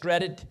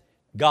discredit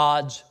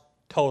God's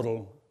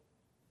total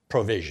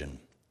provision.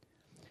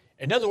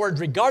 In other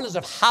words, regardless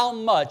of how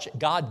much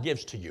God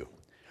gives to you,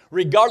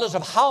 regardless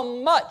of how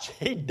much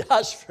He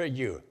does for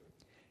you,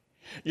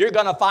 you're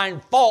going to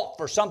find fault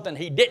for something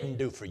He didn't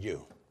do for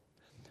you,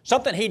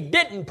 something He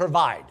didn't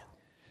provide.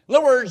 In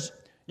other words,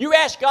 you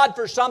asked God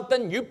for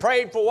something, you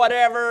prayed for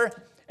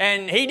whatever,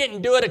 and He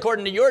didn't do it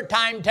according to your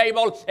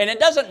timetable, and it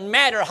doesn't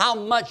matter how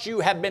much you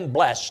have been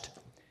blessed.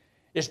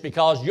 It's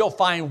because you'll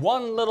find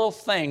one little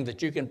thing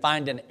that you can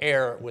find an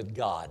error with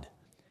God.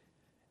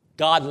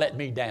 God let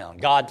me down.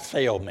 God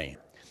failed me.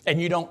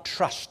 And you don't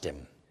trust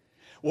Him.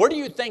 Where do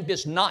you think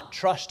this not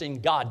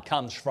trusting God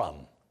comes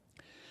from?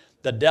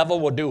 The devil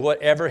will do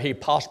whatever he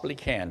possibly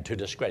can to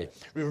discredit.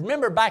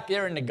 Remember back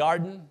there in the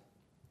garden?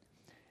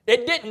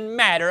 It didn't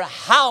matter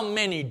how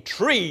many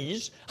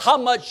trees, how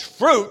much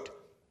fruit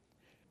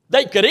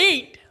they could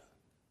eat.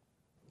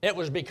 It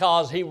was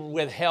because He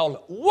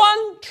withheld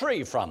one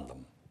tree from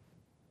them.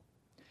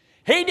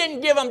 He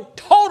didn't give them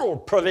total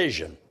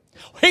provision.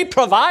 He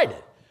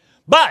provided.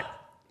 But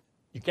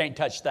you can't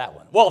touch that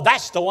one. Well,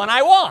 that's the one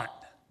I want.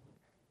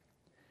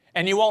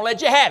 And He won't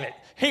let you have it.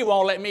 He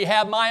won't let me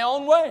have my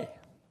own way.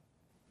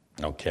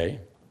 Okay.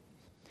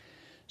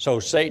 So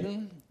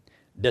Satan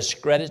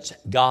discredits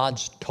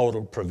God's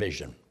total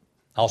provision.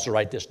 Also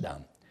write this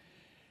down.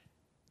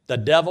 The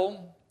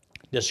devil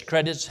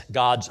discredits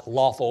God's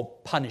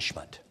lawful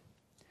punishment.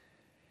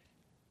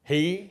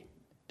 He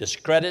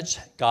discredits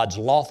God's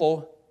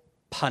lawful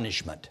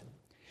punishment.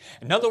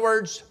 In other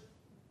words,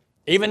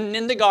 even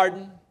in the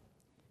garden,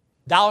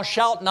 thou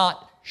shalt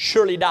not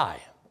surely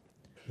die.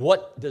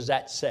 What does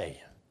that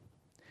say?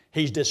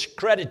 He's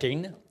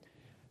discrediting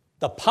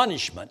the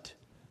punishment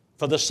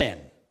for the sin.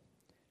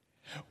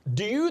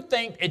 Do you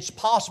think it's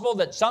possible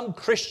that some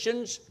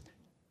Christians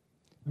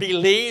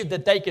believe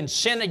that they can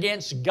sin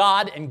against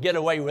God and get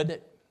away with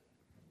it?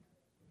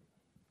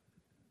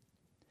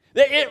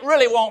 It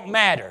really won't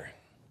matter.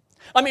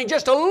 I mean,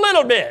 just a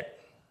little bit,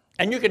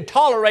 and you can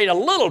tolerate a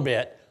little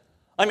bit.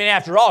 I mean,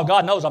 after all,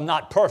 God knows I'm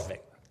not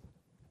perfect.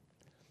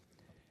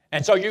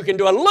 And so you can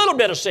do a little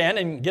bit of sin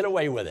and get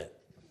away with it.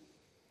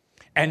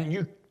 And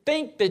you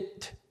think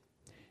that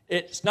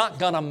it's not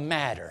going to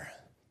matter.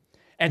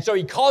 And so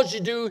He calls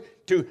you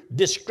to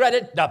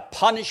discredit the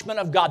punishment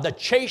of God, the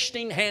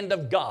chastening hand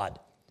of God.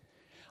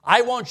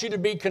 I want you to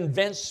be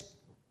convinced,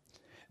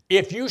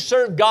 if you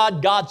serve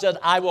God, God said,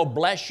 I will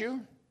bless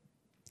you.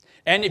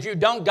 And if you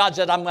don't, God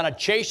said, I'm going to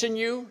chasten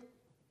you.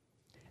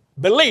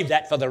 Believe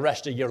that for the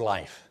rest of your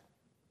life.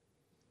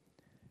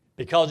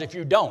 Because if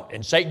you don't,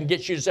 and Satan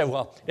gets you to say,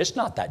 well, it's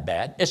not that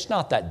bad. It's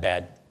not that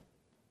bad.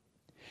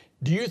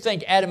 Do you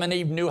think Adam and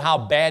Eve knew how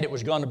bad it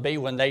was going to be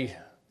when they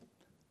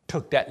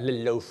took that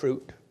little low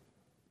fruit?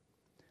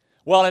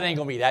 Well, it ain't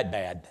going to be that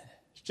bad.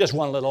 It's just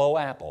one little old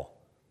apple.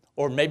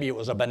 Or maybe it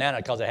was a banana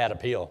because it had a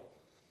peel.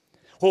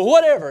 Well,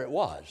 whatever it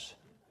was,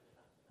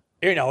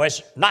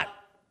 it's not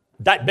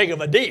that big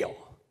of a deal.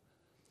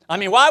 I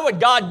mean, why would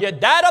God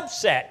get that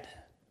upset?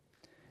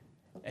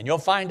 And you'll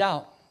find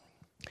out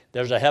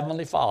there's a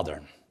heavenly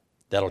Father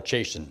that'll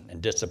chasten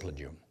and discipline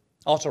you.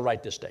 Also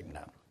write this statement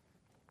down.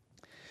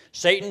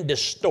 Satan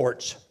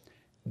distorts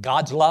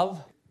God's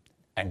love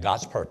and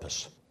God's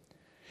purpose.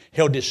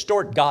 He'll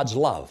distort God's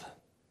love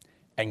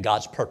and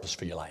God's purpose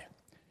for your life.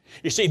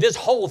 You see, this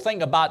whole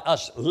thing about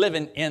us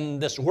living in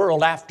this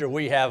world after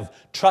we have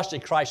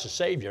trusted Christ as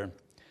Savior,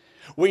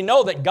 we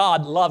know that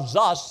God loves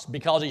us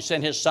because He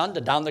sent His Son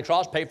to die on the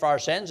cross, pay for our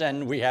sins,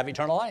 and we have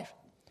eternal life.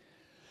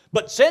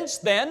 But since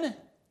then,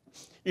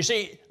 you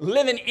see,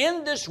 living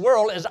in this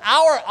world is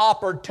our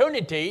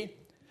opportunity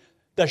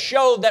to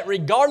show that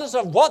regardless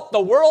of what the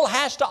world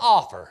has to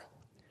offer,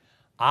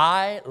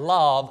 I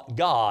love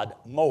God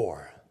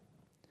more.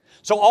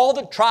 So all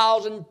the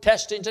trials and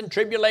testings and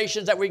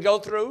tribulations that we go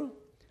through,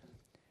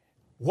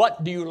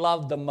 what do you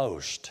love the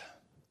most?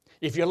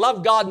 If you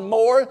love God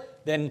more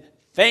than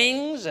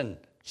things and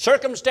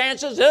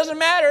circumstances, it doesn't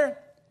matter.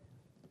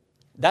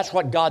 That's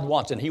what God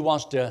wants, and He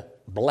wants to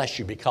bless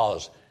you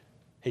because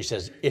He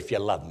says, if you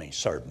love me,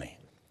 serve me.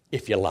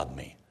 If you love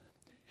me.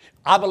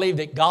 I believe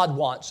that God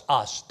wants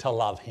us to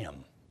love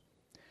Him.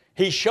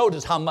 He showed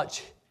us how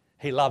much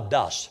He loved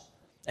us,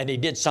 and He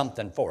did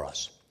something for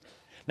us.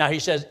 Now He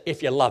says,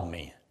 if you love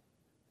me,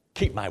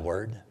 keep my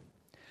word.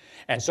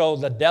 And so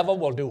the devil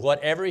will do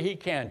whatever he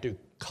can to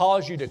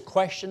cause you to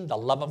question the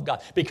love of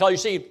God. Because you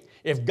see,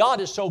 if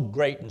God is so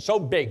great and so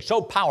big,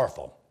 so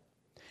powerful,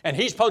 and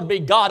He's supposed to be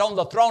God on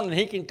the throne and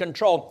He can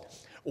control,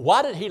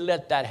 why did He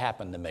let that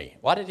happen to me?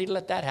 Why did He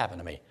let that happen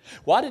to me?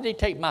 Why did He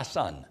take my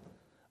son?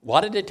 Why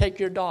did He take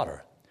your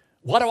daughter?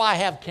 Why do I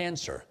have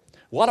cancer?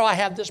 Why do I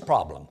have this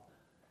problem?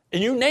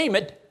 And you name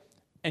it,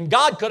 and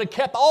God could have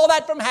kept all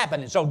that from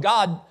happening. So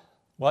God,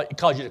 well, it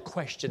caused you to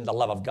question the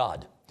love of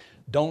God.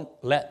 Don't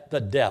let the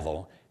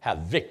devil have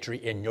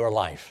victory in your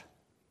life.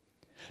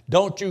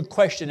 Don't you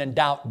question and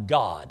doubt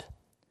God.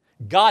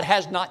 God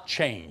has not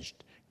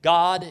changed.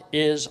 God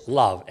is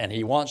love, and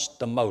He wants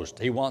the most.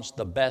 He wants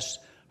the best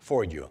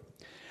for you.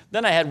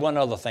 Then I had one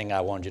other thing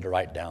I wanted you to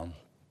write down.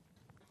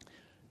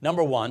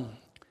 Number one,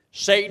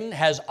 Satan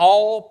has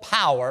all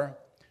power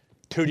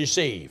to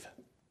deceive.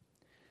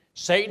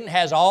 Satan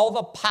has all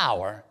the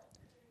power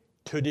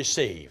to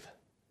deceive.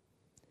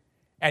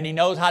 And he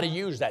knows how to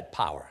use that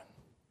power.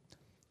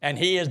 And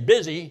he is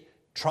busy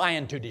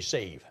trying to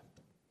deceive.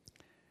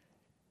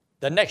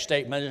 The next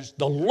statement is,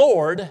 the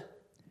Lord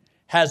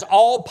has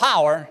all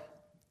power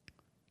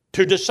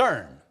to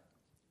discern.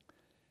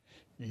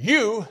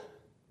 You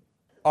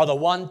are the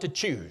one to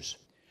choose.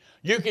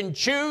 You can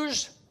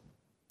choose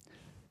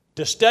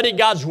to study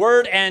God's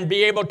Word and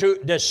be able to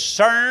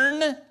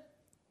discern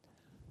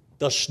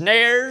the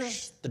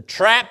snares, the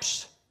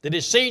traps, the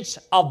deceits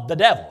of the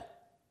devil.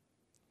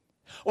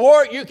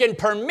 Or you can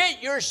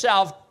permit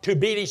yourself to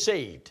be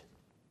deceived.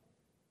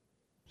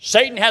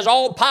 Satan has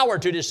all power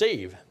to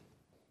deceive.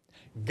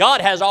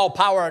 God has all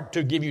power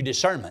to give you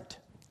discernment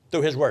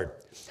through His Word.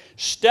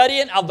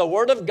 Studying of the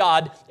Word of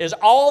God is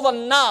all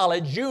the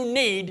knowledge you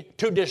need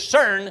to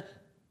discern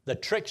the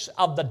tricks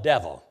of the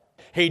devil.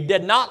 He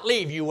did not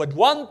leave you with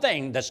one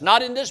thing that's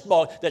not in this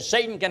book that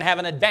Satan can have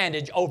an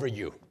advantage over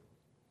you.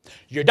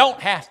 You don't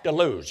have to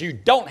lose. You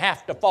don't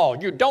have to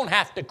fall. You don't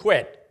have to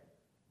quit.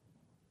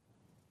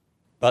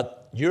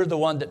 But you're the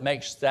one that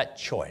makes that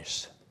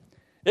choice.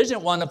 Isn't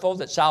it wonderful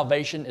that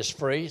salvation is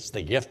free? It's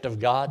the gift of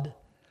God.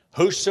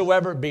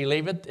 Whosoever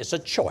believeth, it's a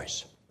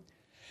choice.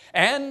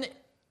 And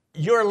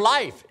your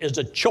life is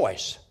a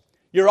choice.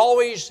 You're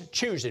always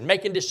choosing,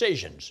 making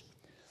decisions.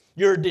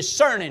 You're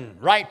discerning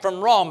right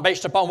from wrong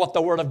based upon what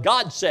the Word of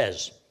God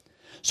says.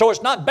 So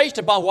it's not based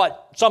upon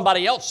what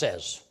somebody else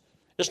says.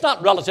 It's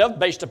not relative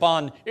based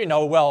upon,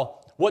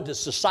 what does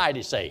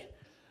society say?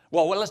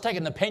 Well, let's take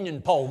an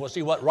opinion poll. We'll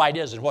see what right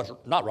is and what's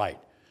not right.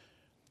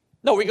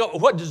 No, we go,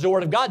 what does the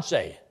Word of God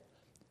say?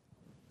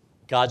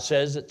 God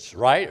says it's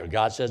right or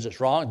God says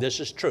it's wrong. This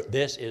is truth.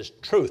 This is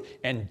truth.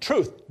 And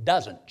truth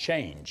doesn't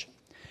change.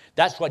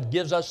 That's what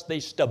gives us the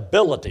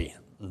stability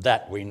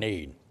that we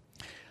need.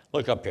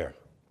 Look up here.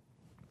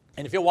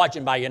 And if you're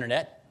watching by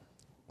internet,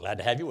 glad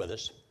to have you with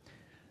us.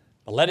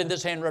 But letting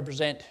this hand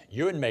represent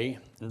you and me,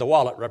 and the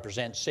wallet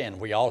represents sin.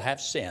 We all have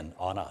sin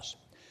on us.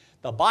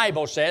 The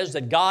Bible says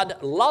that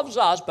God loves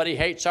us, but He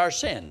hates our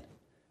sin.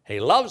 He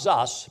loves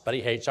us, but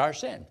He hates our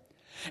sin.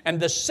 And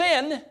the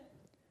sin,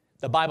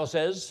 the Bible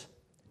says,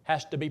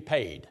 has to be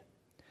paid.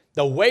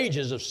 The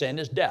wages of sin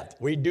is death.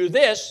 We do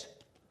this,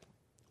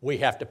 we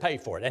have to pay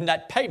for it. And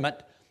that payment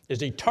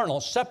is eternal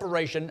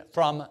separation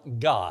from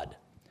God.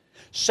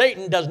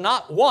 Satan does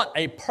not want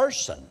a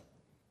person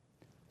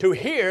to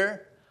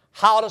hear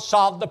how to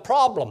solve the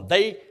problem.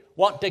 They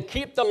want to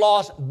keep the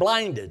lost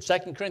blinded.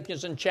 2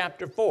 Corinthians in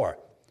chapter 4.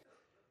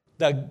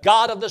 The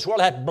God of this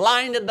world hath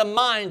blinded the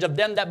minds of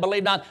them that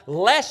believe not,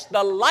 lest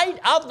the light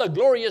of the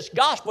glorious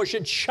gospel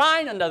should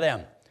shine unto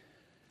them.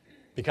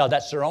 Because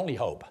that's their only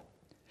hope.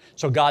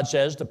 So God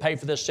says to pay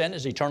for this sin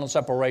is eternal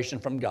separation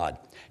from God.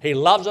 He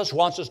loves us,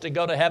 wants us to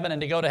go to heaven, and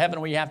to go to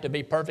heaven we have to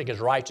be perfect, as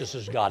righteous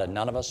as God, and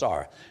none of us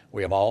are.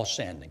 We have all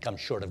sinned and come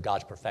short of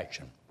God's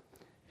perfection.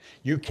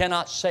 You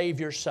cannot save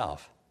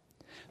yourself.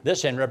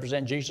 This sin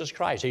represents Jesus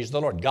Christ. He's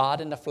the Lord,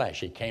 God in the flesh.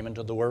 He came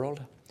into the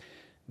world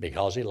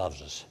because He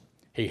loves us.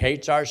 He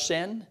hates our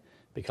sin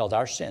because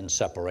our sin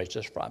separates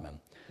us from Him.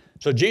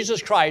 So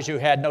Jesus Christ, who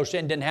had no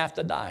sin, didn't have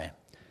to die.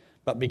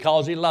 But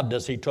because He loved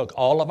us, He took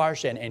all of our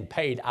sin and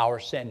paid our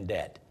sin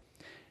debt.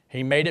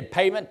 He made it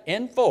payment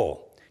in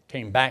full,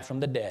 came back from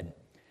the dead.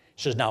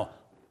 He says, now,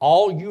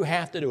 all you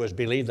have to do is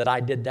believe that I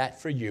did that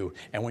for you.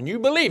 And when you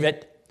believe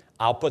it,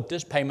 I'll put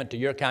this payment to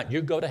your account.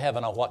 You go to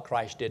heaven on what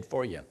Christ did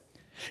for you.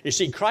 You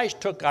see,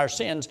 Christ took our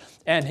sins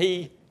and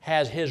He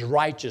has His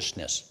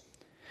righteousness.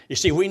 You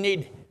see, we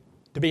need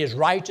to be as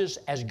righteous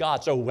as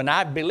God. So when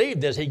I believe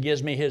this, He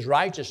gives me His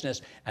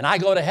righteousness, and I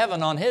go to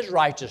heaven on His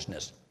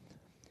righteousness.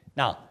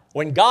 Now,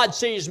 when God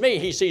sees me,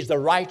 He sees the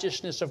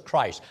righteousness of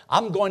Christ.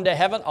 I'm going to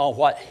heaven on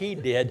what He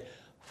did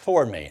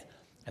for me.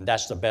 And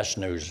that's the best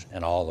news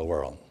in all the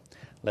world.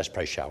 Let's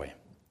pray, shall we?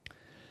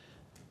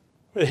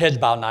 With heads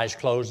bowed and eyes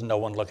closed and no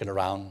one looking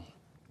around.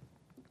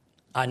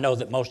 I know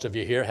that most of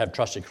you here have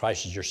trusted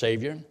Christ as your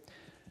Savior.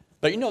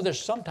 But you know, there's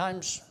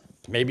sometimes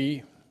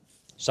maybe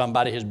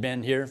somebody has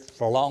been here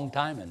for a long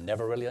time and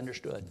never really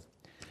understood.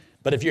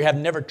 But if you have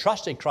never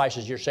trusted Christ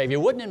as your Savior,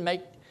 wouldn't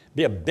it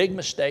be a big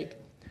mistake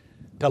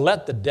to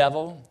let the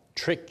devil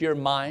trick your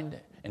mind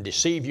and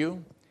deceive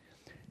you?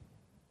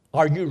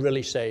 Are you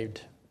really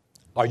saved?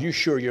 Are you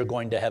sure you're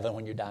going to heaven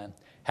when you die?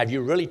 Have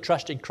you really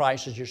trusted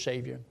Christ as your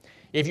Savior?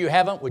 If you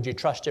haven't, would you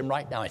trust Him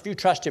right now? If you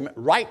trust Him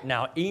right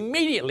now,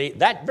 immediately,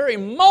 that very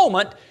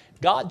moment,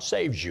 God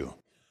saves you.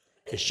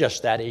 It's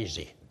just that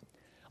easy.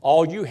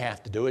 All you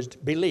have to do is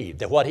believe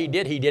that what He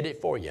did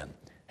it for you.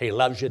 He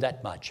loves you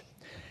that much.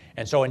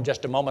 And so in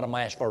just a moment, I'm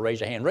going to ask for a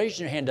raise of hand.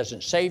 Raising your hand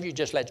doesn't save you,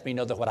 just lets me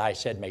know that what I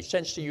said made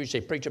sense to you. You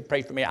say, preacher,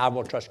 pray for me. I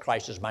will trust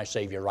Christ as my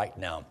Savior right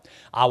now.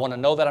 I want to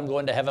know that I'm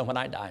going to heaven when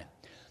I die.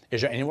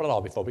 Is there anyone at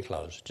all before we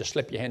close? Just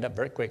slip your hand up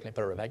very quickly,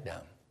 put it right back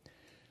down.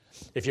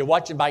 If you're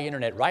watching by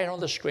internet, right on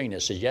the screen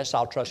it says, yes,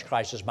 I'll trust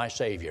Christ as my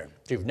Savior.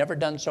 If you've never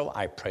done so,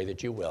 I pray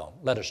that you will.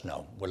 Let us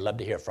know. We'd love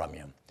to hear from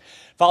you.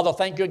 Father,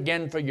 thank you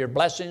again for your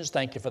blessings.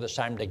 Thank you for this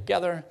time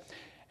together.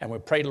 And we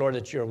pray, Lord,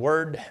 that your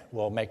word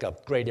will make a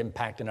great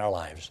impact in our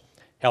lives.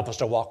 Help us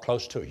to walk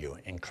close to you.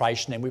 In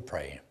Christ's name we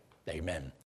pray. Amen.